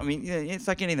 Why'd you talk? I mean, it's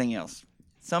like anything else.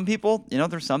 Some people,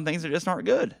 there's some things that just aren't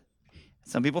good.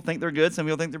 Some people think they're good. Some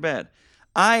people think they're bad.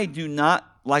 I do not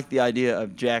like the idea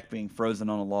of Jack being frozen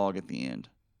on a log at the end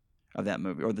of that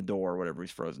movie, or the door, or whatever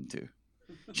he's frozen to.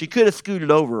 She could have scooted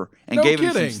over and gave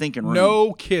him some stinking room.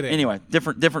 No kidding. Anyway,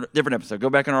 different episode. Go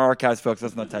back in our archives, folks.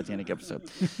 That's not a Titanic episode.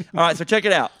 All right, so check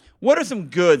it out. What are some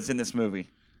goods in this movie?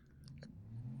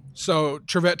 So,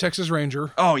 Trevette, Texas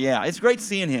Ranger. Oh, yeah. It's great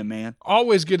seeing him, man.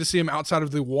 Always good to see him outside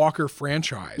of the Walker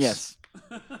franchise. Yes.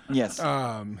 Yes.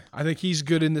 I think he's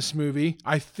good in this movie.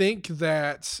 I think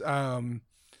that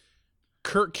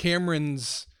Kirk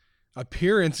Cameron's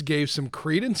appearance gave some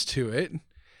credence to it.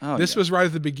 Oh, this was right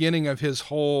at the beginning of his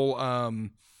whole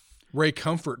Ray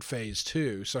Comfort phase,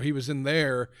 too. So he was in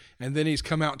there, and then he's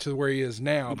come out to where he is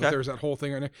now. Okay. But there's that whole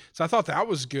thing right there. So I thought that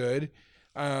was good.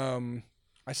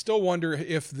 I still wonder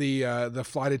if the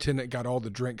flight attendant got all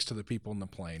the drinks to the people in the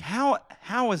plane.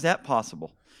 How is that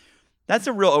possible? That's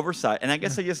a real oversight, and I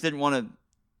guess they just didn't want to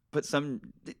put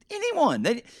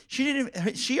anyone.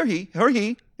 She or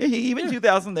he, even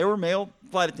 2000, they were male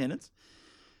flight attendants.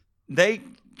 They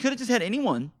could have just had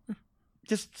anyone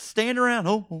just stand around.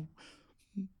 A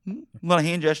lot of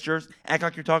hand gestures, act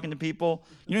like you're talking to people.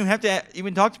 You don't even have to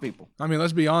even talk to people. I mean,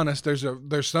 let's be honest.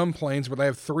 There's some planes where they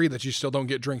have 3 that you still don't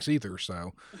get drinks either.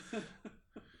 So,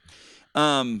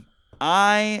 so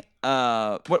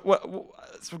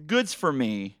goods for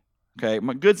me. Okay,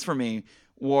 my goods for me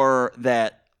were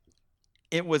that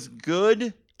it was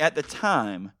good at the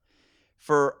time.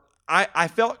 I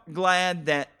felt glad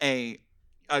that a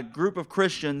group of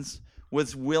Christians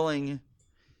was willing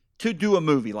to do a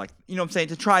movie, like, what I'm saying,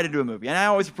 to try to do a movie. And I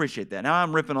always appreciate that. Now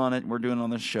I'm ripping on it, and we're doing it on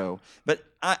this show. But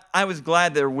I was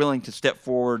glad they're willing to step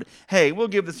forward. Hey, we'll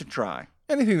give this a try.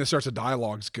 Anything that starts a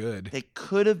dialogue's good. They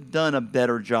could have done a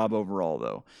better job overall,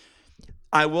 though.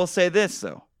 I will say this,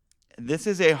 though. This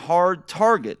is a hard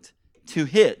target to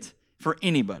hit for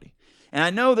anybody. And I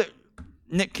know that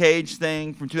Nick Cage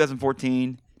thing from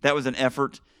 2014, that was an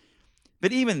effort.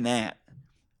 But even that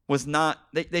was not,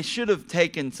 they should have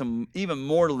taken some even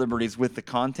more liberties with the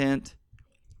content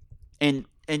and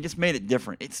just made it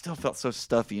different. It still felt so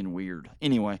stuffy and weird.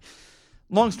 Anyway,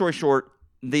 long story short,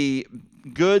 the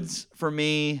goods for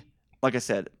me, like I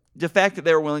said, the fact that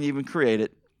they were willing to even create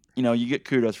it, you get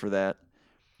kudos for that.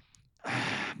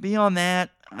 Beyond that,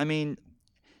 I mean,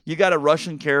 you got a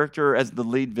Russian character as the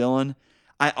lead villain.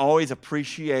 I always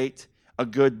appreciate a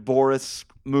good Boris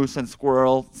Moose and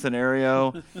Squirrel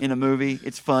scenario in a movie.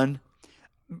 It's fun.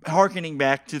 Harkening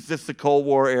back to just the Cold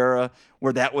War era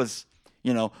where that was,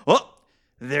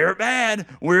 they're bad,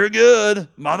 we're good,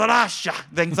 Mother Russia,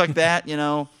 things like that,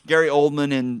 Gary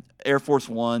Oldman in Air Force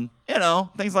One,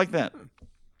 things like that.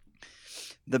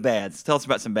 the bads. Tell us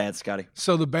about some bads, Scotty.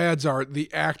 So the bads are the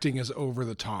acting is over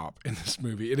the top in this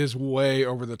movie. It is way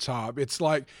over the top. It's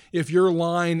like if your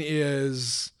line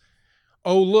is,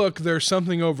 "Oh, look, there's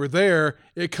something over there,"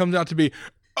 it comes out to be,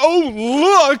 "Oh,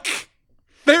 look,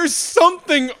 there's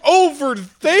something over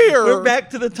there." We're back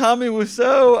to the Tommy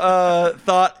Wiseau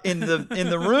thought in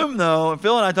the Room, though. And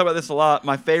Phil and I talk about this a lot.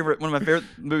 One of my favorite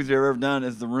movies we've ever done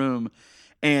is The Room.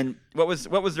 And what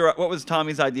was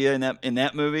Tommy's idea in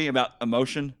that movie about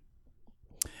emotion?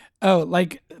 Oh,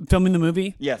 like filming the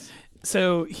movie? Yes.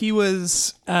 So he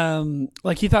was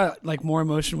like he thought like more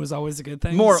emotion was always a good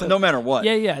thing. No matter what.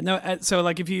 Yeah. No, so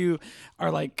like if you are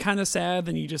like kind of sad,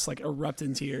 then you just like erupt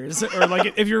in tears, or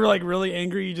like if you're like really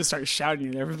angry, you just start shouting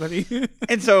at everybody.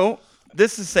 And so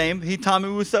this is the same. Tommy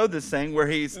Wiseau this thing where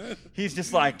he's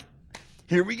just like,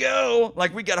 here we go,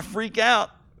 like we gotta freak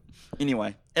out.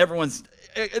 Anyway, everyone's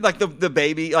like the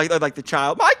baby, like the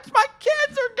child. My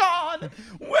kids are gone.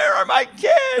 Where are my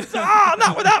kids?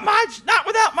 Not without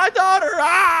my daughter.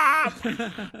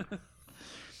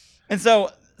 And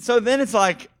so then it's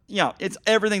like, it's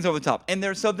everything's over the top.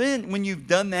 And so then when you've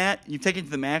done that, you take it to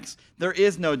the max. There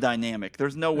is no dynamic.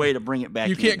 There's no way to bring it back.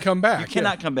 You can't come back. You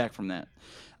cannot come back from that.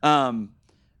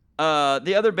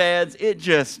 The other bads, it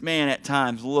just, man, at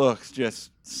times looks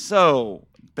just so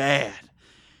bad.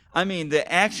 I mean, the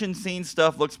action scene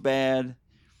stuff looks bad.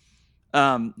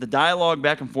 The dialogue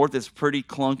back and forth is pretty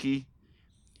clunky.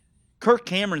 Kirk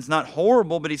Cameron's not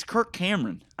horrible, but he's Kirk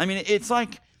Cameron. I mean, it's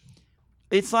like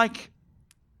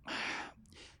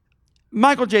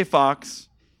Michael J. Fox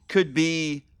could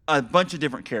be a bunch of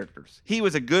different characters. He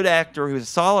was a good actor. He was a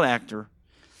solid actor.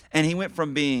 And he went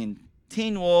from being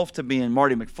Teen Wolf to being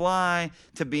Marty McFly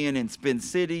to being in Spin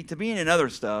City to being in other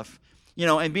stuff,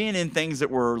 and being in things that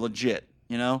were legit.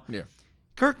 Yeah.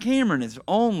 Kirk Cameron is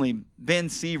only Ben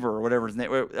Seaver or whatever his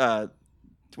name.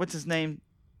 What's his name?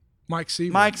 Mike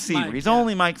Seaver. Mike Seaver. He's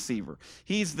only Mike Seaver.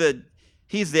 He's the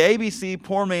ABC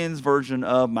poor man's version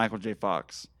of Michael J.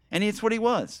 Fox, and it's what he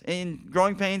was in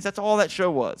Growing Pains. That's all that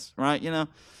show was, right?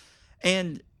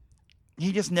 And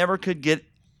he just never could get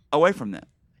away from that.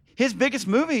 His biggest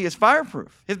movie is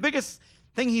Fireproof. His biggest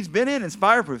thing he's been in is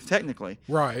Fireproof, technically.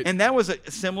 Right. And that was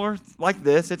a similar like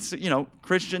this. It's,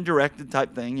 Christian directed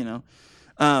type thing, in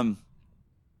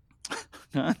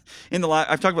the live,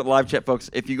 I've talked about the live chat, folks.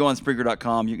 If you go on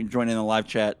Spreaker.com, you can join in the live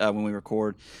chat when we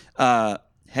record.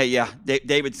 Hey, yeah,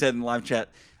 David said in the live chat,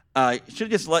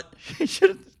 should have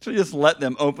just let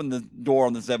them open the door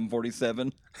on the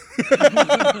 747.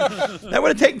 That would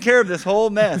have taken care of this whole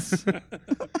mess.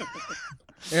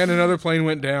 And another plane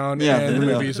went down, and the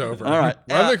movie's over. All right.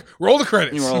 Roll the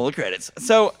credits. Roll the credits.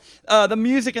 So the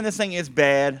music in this thing is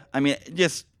bad. I mean,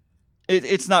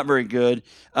 it's not very good.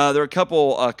 There are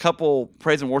a couple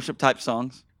praise and worship type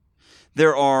songs.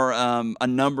 There are a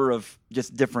number of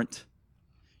just different,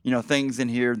 things in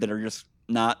here that are just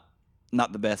not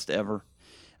the best ever.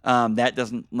 That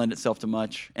doesn't lend itself to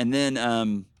much. And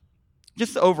then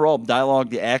just the overall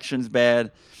dialogue, the action's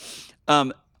bad.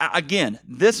 Again,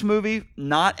 this movie,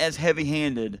 not as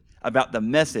heavy-handed about the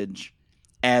message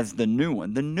as the new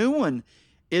one. The new one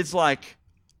is like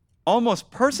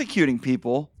almost persecuting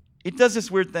people. It does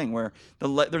this weird thing where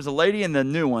there's a lady in the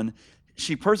new one.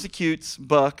 She persecutes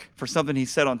Buck for something he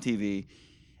said on TV.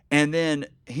 And then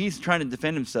he's trying to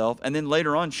defend himself. And then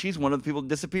later on, she's one of the people that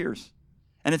disappears.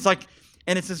 And it's like,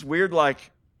 it's this weird like,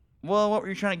 well, what were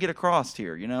you trying to get across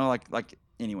here?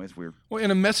 Anyways, weird. Well, in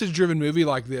a message-driven movie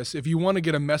like this, if you want to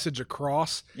get a message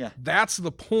across, that's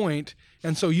the point.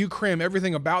 And so you cram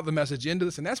everything about the message into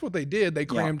this, and that's what they did. They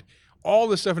crammed all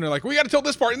this stuff, and they're like, we got to tell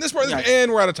this part and this part,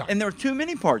 and we're out of time. And there were too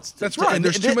many parts. That's right.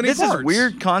 There's too many parts. This is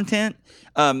weird content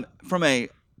from a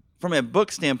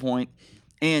book standpoint,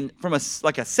 and from a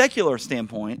secular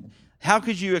standpoint. How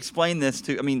could you explain this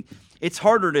to? I mean, it's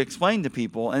harder to explain to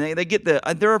people, and they get there are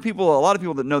a lot of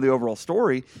people that know the overall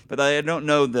story, but they don't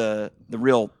know the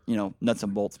real, nuts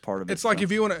and bolts part of it. It's like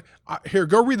if you want to,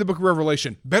 go read the book of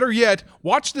Revelation. Better yet,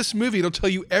 watch this movie. It'll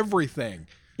tell you everything.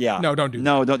 Yeah. No, don't do that.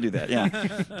 No, don't do that.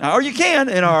 Yeah. Or you can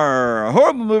in our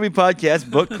Horrible Movie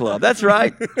Podcast book club. That's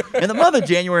right. In the month of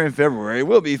January and February,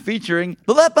 we'll be featuring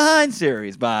the Left Behind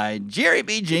series by Jerry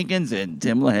B. Jenkins and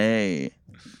Tim LaHaye.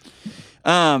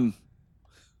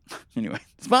 Anyway,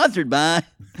 sponsored by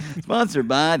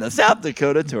the South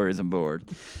Dakota Tourism Board.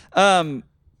 So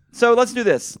let's do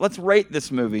this. Let's rate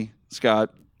this movie,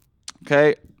 Scott.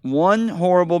 Okay, 1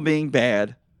 horrible being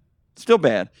bad, still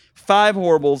bad. 5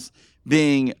 horribles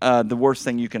being the worst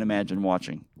thing you can imagine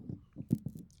watching.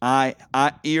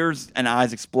 Ears and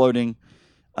eyes exploding,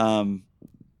 and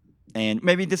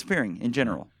maybe disappearing in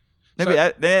general. Maybe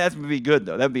that would be good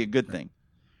though. That would be a good thing.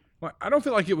 Well, I don't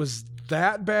feel like it was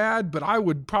that bad, but I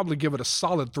would probably give it a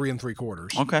solid 3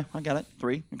 3/4. Okay, I got it.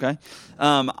 3. Okay.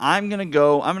 I'm gonna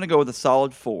go with a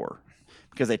solid 4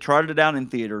 because they trotted it out in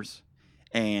theaters,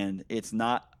 and it's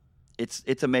not.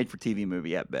 It's a made-for-TV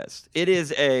movie at best. It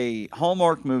is a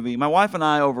Hallmark movie. My wife and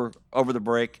I over the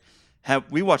break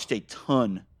we watched a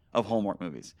ton of Hallmark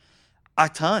movies. A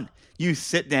ton. You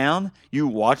sit down, you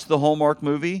watch the Hallmark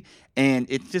movie, and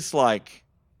it's just like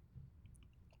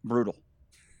brutal.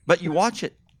 But you watch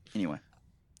it anyway.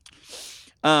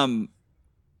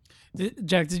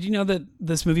 Jack, did you know that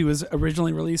this movie was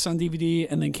originally released on DVD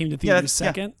and then came to theaters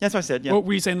second? Yeah, that's what I said. Yeah. What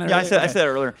were you saying? That yeah, earlier? I said it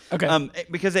earlier. Okay.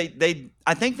 Because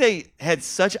I think they had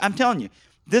such. I'm telling you,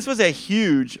 this was a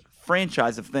huge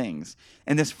franchise of things,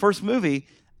 and this first movie,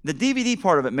 the DVD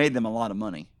part of it made them a lot of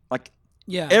money. Like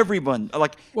everyone,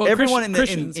 everyone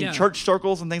in church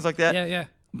circles and things like that,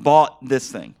 bought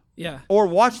this thing. Yeah. Or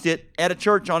watched it at a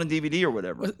church on a DVD or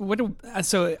whatever.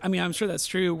 So, I mean, I'm sure that's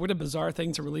true. What a bizarre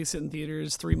thing to release it in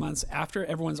theaters 3 months after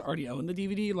everyone's already owned the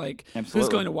DVD. Like, Absolutely. Who's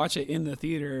going to watch it in the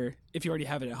theater if you already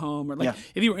have it at home? Or, like,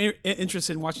 if you were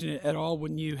interested in watching it at all,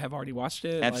 wouldn't you have already watched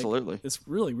it? Absolutely. Like, it's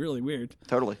really, really weird.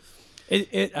 Totally.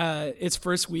 Its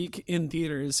first week in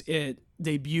theaters, it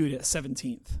debuted at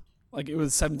 17th. Like,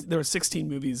 there were 16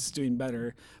 movies doing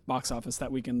better box office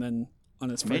that weekend than on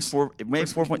its first. It made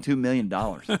 $4.2 million.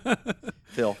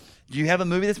 Phil, do you have a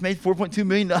movie that's made $4.2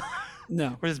 million? No.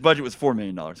 Where his budget was $4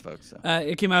 million, folks. So.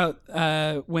 It came out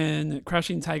when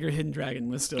Crouching Tiger, Hidden Dragon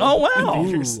was still. Oh wow, in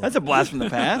theaters. that's a blast from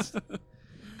the past.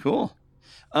 Cool.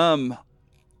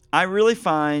 I really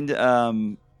find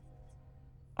I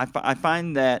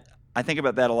find that I think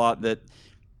about that a lot. That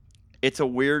it's a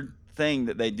weird thing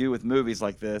that they do with movies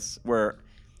like this, where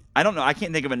I don't know. I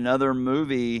can't think of another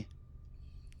movie.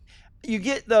 You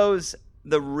get the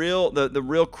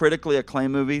real critically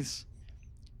acclaimed movies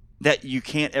that you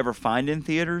can't ever find in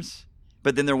theaters,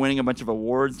 but then they're winning a bunch of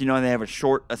awards, and they have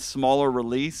a smaller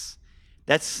release.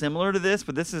 That's similar to this,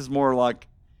 but this is more like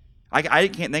I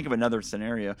can't think of another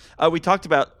scenario. I already talked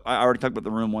about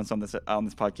The Room once on this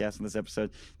podcast, on this episode,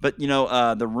 but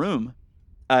The Room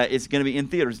is going to be in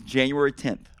theaters January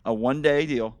 10th, a 1-day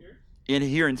deal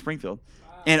here in Springfield,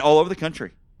 and all over the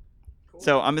country.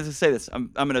 So I'm going to say this.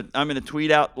 I'm going to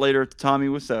tweet out later to Tommy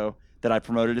Wiseau that I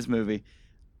promoted his movie.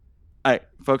 All right,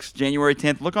 folks, January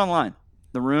 10th. Look online.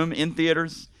 The Room in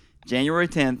theaters, January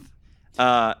 10th.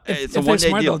 It's a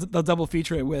 1-day deal. They'll double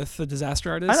feature it with The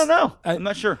Disaster Artist. I don't know. I'm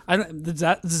not sure.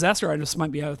 The Disaster Artist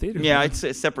might be out of theaters. Yeah, it's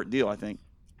a separate deal, I think.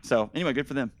 So anyway, good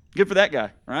for them. Good for that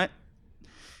guy, right?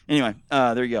 Anyway,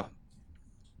 there you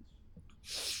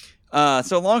go.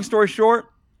 So long story short,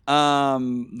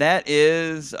 that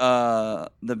is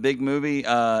the big movie.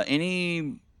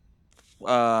 Any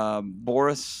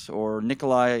Boris or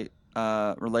Nikolai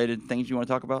related things you want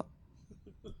to talk about?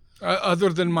 Other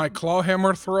than my claw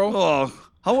hammer throw? Oh,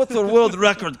 how what's the world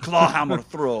record claw hammer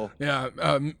throw? Yeah,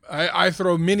 I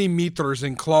throw mini meters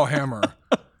in claw hammer.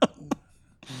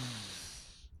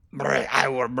 I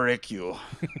will break you.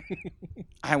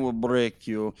 I will break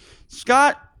you.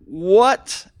 Scott,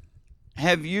 what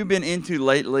have you been into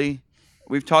lately?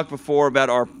 We've talked before about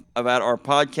our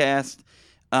podcast,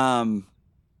 the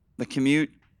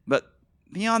commute, but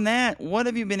beyond that, what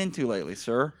have you been into lately,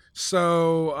 sir?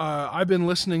 So I've been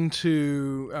listening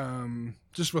to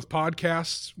just with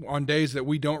podcasts on days that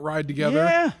we don't ride together.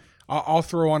 Yeah. I'll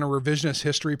throw on a revisionist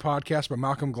history podcast by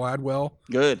Malcolm Gladwell.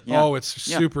 Good. Yeah. Oh, it's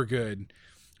super good.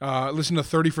 Listen to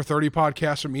 30 for 30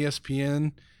 podcasts from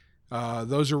ESPN.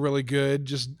 Those are really good.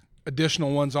 Just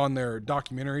additional ones on their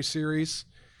documentary series.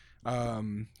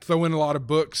 Throw in a lot of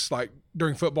books, like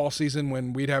during football season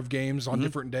when we'd have games on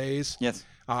different days. Yes.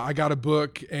 I got a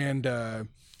book, and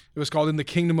it was called In the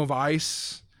Kingdom of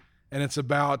Ice, and it's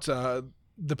about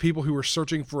the people who were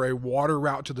searching for a water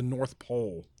route to the North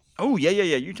Pole. Oh, yeah.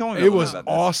 You told me it was about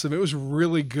this. awesome. It was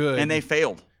really good. And they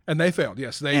failed.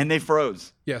 Yes. And they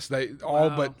froze. Yes, they all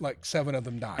but like 7 of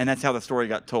them died. And that's how the story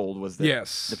got told, was that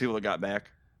the people that got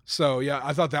back. So, yeah,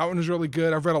 I thought that one was really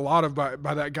good. I've read a lot of by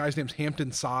that guy's name's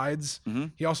Hampton Sides. Mm-hmm.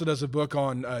 He also does a book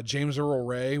on James Earl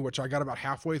Ray, which I got about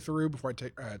halfway through before I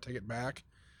take it back.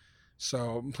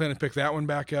 So I'm planning to pick that one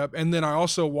back up. And then I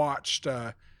also watched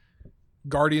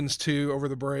Guardians 2 over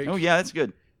the break. Oh, yeah, that's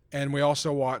good. And we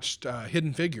also watched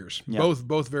Hidden Figures. Yeah.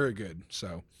 Both very good.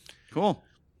 So cool.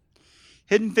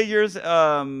 Hidden Figures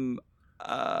about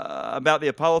the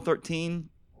Apollo 13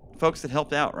 folks that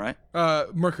helped out, right?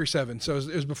 Mercury 7. So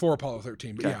it was before Apollo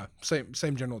 13. But yeah,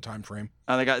 same general time frame.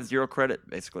 They got 0 credit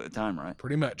basically at the time, right?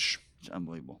 Pretty much. It's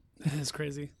unbelievable. It's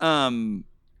crazy.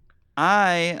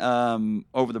 I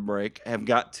over the break have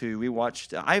got to.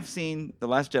 I've seen The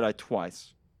Last Jedi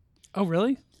twice. Oh,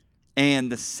 really?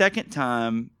 And the second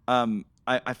time,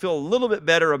 I feel a little bit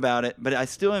better about it, but I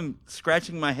still am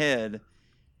scratching my head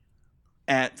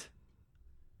at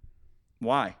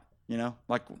why. You know,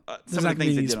 like There's some not of the going things to they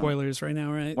be any did. spoilers right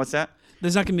now, right? What's that?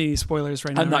 There's not going to be any spoilers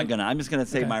right now. I'm not right? gonna. I'm just gonna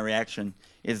say Okay. my reaction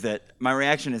is that my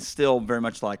reaction is still very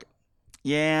much like,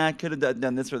 yeah, I could have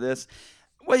done this or this.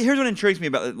 Well, here's what intrigues me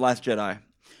about The Last Jedi.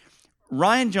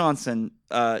 Rian Johnson,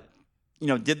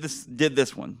 did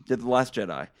this one, did The Last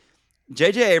Jedi.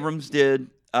 J.J. Abrams did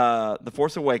The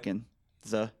Force Awakens.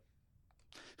 And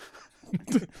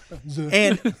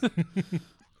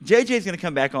JJ's going to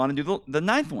come back on and do the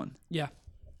ninth one. Yeah.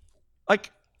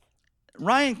 Like,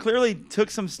 Ryan clearly took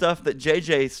some stuff that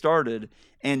JJ started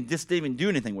and just didn't even do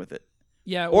anything with it.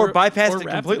 Yeah. Or bypassed it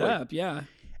wrapped completely. up. Yeah.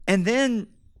 And then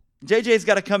JJ's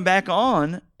got to come back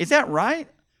on. Is that right?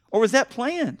 Or was that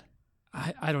planned?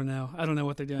 I don't know. I don't know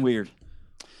what they're doing. Weird.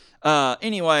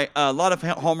 Anyway, a lot of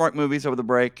Hallmark movies over the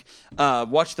break.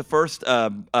 Watched the first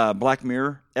Black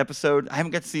Mirror episode. I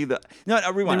haven't got to see the. No, I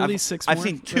rewind. They released 6 I've more?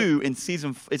 seen 2 in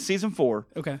season. It's season 4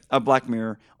 Okay. of Black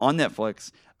Mirror on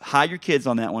Netflix. Hide your kids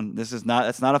on that one. That's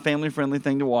not a family friendly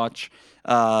thing to watch.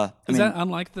 Is that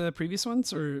unlike the previous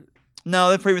ones, or?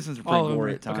 No, the previous ones are All pretty of them,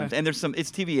 gory right? at times, Okay. and there's some.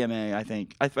 It's TVMA, I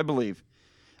think. I believe.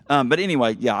 But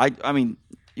anyway, yeah. I mean,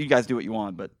 you guys do what you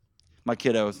want, but my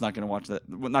kiddo is not going to watch that.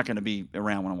 Not going to be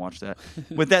around when I watch that.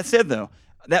 With that said, though,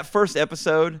 that first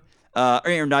episode,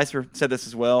 Aaron Dicer said this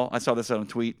as well. I saw this on a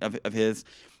tweet of his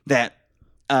that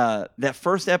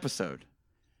first episode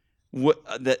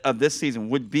of this season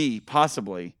would be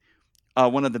possibly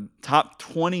one of the top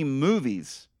 20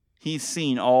 movies he's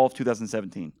seen all of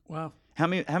 2017. Wow. How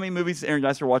many movies does Aaron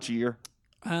Dicer watch a year?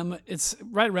 It's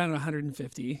right around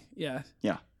 150. Yeah.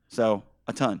 Yeah, so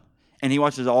a ton, and he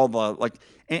watches all the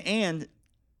and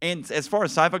as far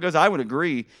as sci-fi goes, I would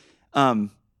agree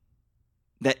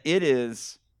that it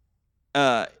is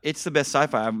it's the best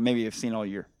sci-fi I maybe have seen all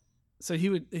year. So he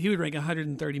would rank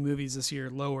 130 movies this year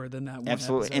lower than that one.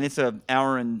 Absolutely, episode. and it's an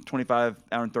hour and 25,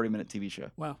 hour and 30 minute TV show.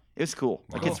 Wow. It's cool.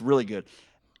 Like Cool. it's really good.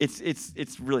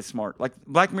 It's really smart. Like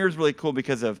Black Mirror is really cool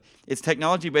because of its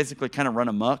technology basically kind of run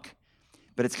amok,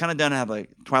 but it's kind of done how like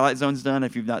Twilight Zone's done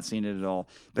if you've not seen it at all.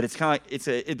 But it's kind of like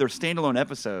they're standalone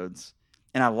episodes,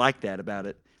 and I like that about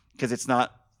it because it's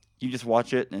not you just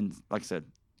watch it and like I said,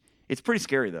 it's pretty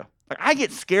scary though. Like I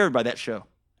get scared by that show.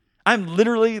 I'm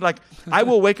literally like I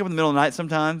will wake up in the middle of the night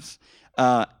sometimes,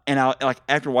 and I'll like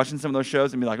after watching some of those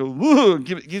shows and be like, "Ooh,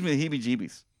 gives me the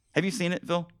heebie-jeebies." Have you seen it,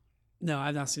 Phil? No,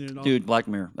 I've not seen it at all. Dude, Black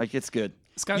Mirror, like it's good.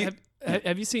 Scott,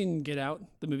 have you seen Get Out?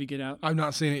 The movie Get Out. I've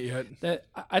not seen it yet.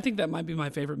 I think that might be my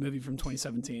favorite movie from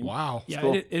 2017. Wow. Yeah,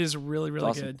 cool. it is really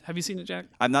awesome. good. Have you seen it, Jack?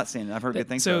 I've not seen it. I've heard good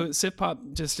things. So about it. Sip Pop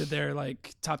just did their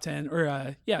like top 10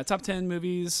 or top 10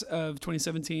 movies of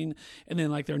 2017, and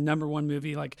then like their number one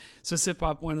movie. Like so, Sip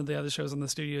Pop, one of the other shows on the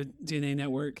Studio DNA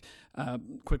network.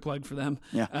 Quick plug for them.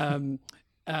 Yeah.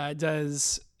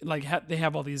 Does like they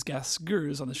have all these guest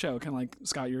gurus on the show, kind of like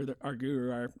Scott, you're our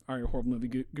guru, our horrible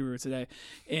movie guru today,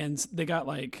 and they got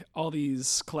like all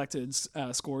these collected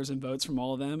scores and votes from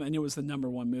all of them, and it was the number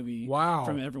one movie. Wow.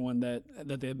 From everyone that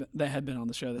had been on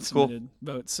the show that cool. submitted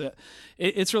votes.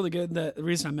 It's really good. The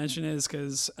reason I mention it is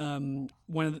because one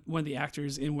of the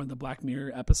actors in one of the Black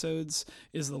Mirror episodes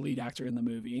is the lead actor in the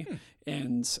movie,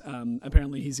 and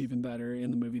apparently he's even better in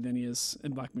the movie than he is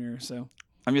in Black Mirror. So.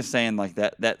 I'm just saying, like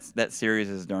that series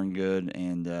is darn good,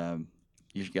 and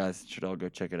you guys should all go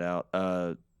check it out.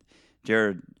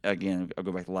 Jared, again, I'll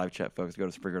go back to live chat, folks. Go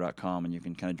to Spreaker.com, and you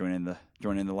can kind of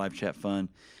join in the live chat fun.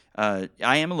 I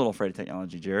am a little afraid of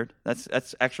technology, Jared.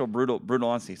 That's actual brutal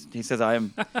honesty. He says I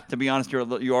am. To be honest, you're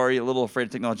already a little afraid of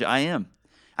technology. I am.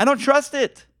 I don't trust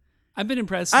it. I've been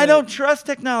impressed. I don't trust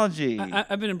technology.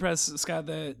 I've been impressed, Scott,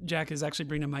 that Jack is actually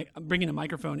bringing a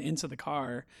microphone into the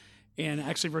car and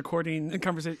actually recording a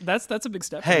conversation. That's a big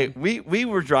step. Hey, we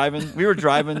were driving. We were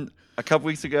driving a couple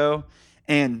weeks ago,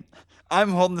 and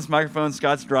I'm holding this microphone.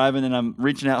 Scott's driving, and I'm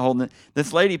reaching out holding it.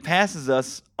 This lady passes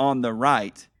us on the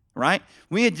right. Right?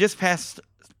 We had just passed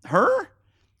her.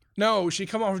 No, she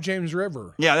come off of James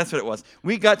River. Yeah, that's what it was.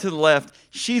 We got to the left.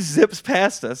 She zips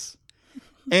past us,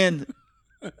 and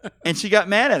she got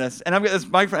mad at us. And I've got this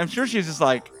microphone. I'm sure she was just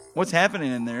like, "What's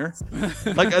happening in there?"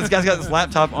 Like this guy's got this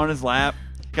laptop on his lap.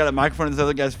 Got a microphone in this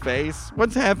other guy's face.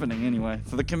 What's happening anyway?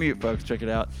 So The Commute, folks, check it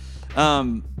out.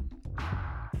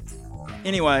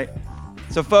 Anyway,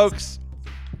 so folks,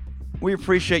 we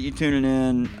appreciate you tuning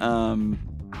in.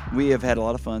 We have had a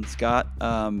lot of fun. Scott,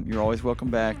 you're always welcome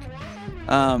back.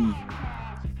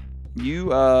 You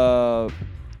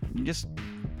just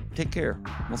take care.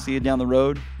 We'll see you down the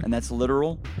road, and that's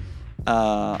literal.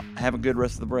 Have a good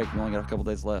rest of the break. We only got a couple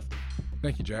days left.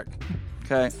 Thank you, Jack.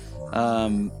 Okay.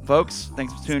 Folks,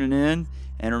 thanks for tuning in.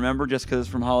 And remember, just because it's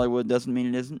from Hollywood doesn't mean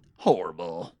it isn't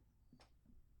horrible.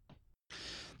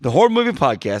 The Horror Movie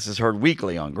Podcast is heard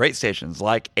weekly on great stations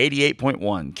like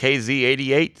 88.1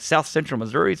 KZ88, South Central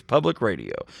Missouri's Public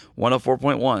Radio,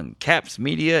 104.1 CAPS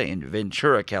Media in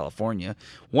Ventura, California,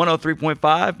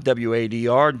 103.5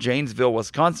 WADR Janesville,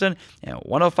 Wisconsin, and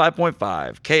 105.5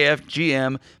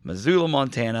 KFGM Missoula,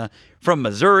 Montana, from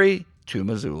Missouri to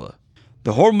Missoula.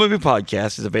 The Horror Movie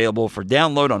Podcast is available for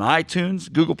download on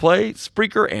iTunes, Google Play,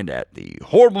 Spreaker, and at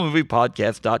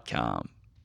thehorriblemoviepodcast.com.